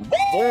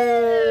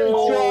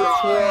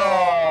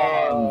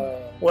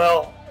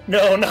 Well,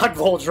 no, not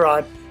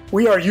Voltron.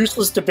 We are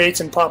Useless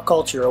Debates in Pop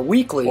Culture, a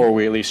weekly Or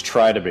we at least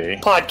try to be.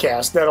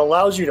 podcast that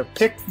allows you to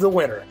pick the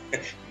winner.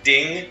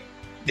 Ding,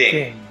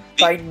 ding.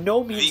 By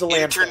no means a The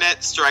lamb.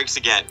 internet strikes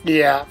again.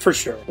 Yeah, for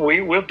sure.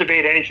 We'll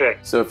debate anything.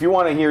 So if you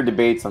want to hear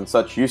debates on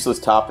such useless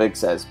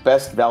topics as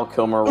Best Val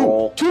Kilmer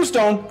role,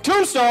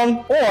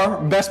 Tombstone, or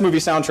Best Movie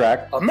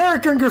Soundtrack,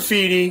 American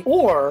Graffiti,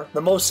 or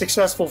the most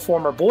successful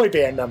former boy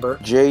band member,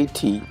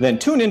 JT, then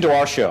tune into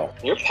our show.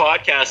 Your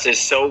podcast is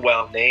so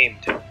well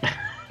named.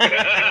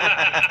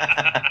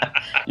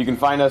 you can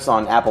find us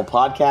on Apple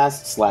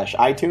Podcasts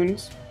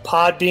 /iTunes.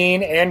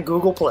 Podbean, and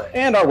Google Play.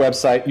 And our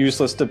website,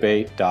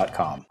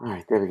 uselessdebate.com. All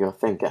right, there we go.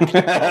 Thank God.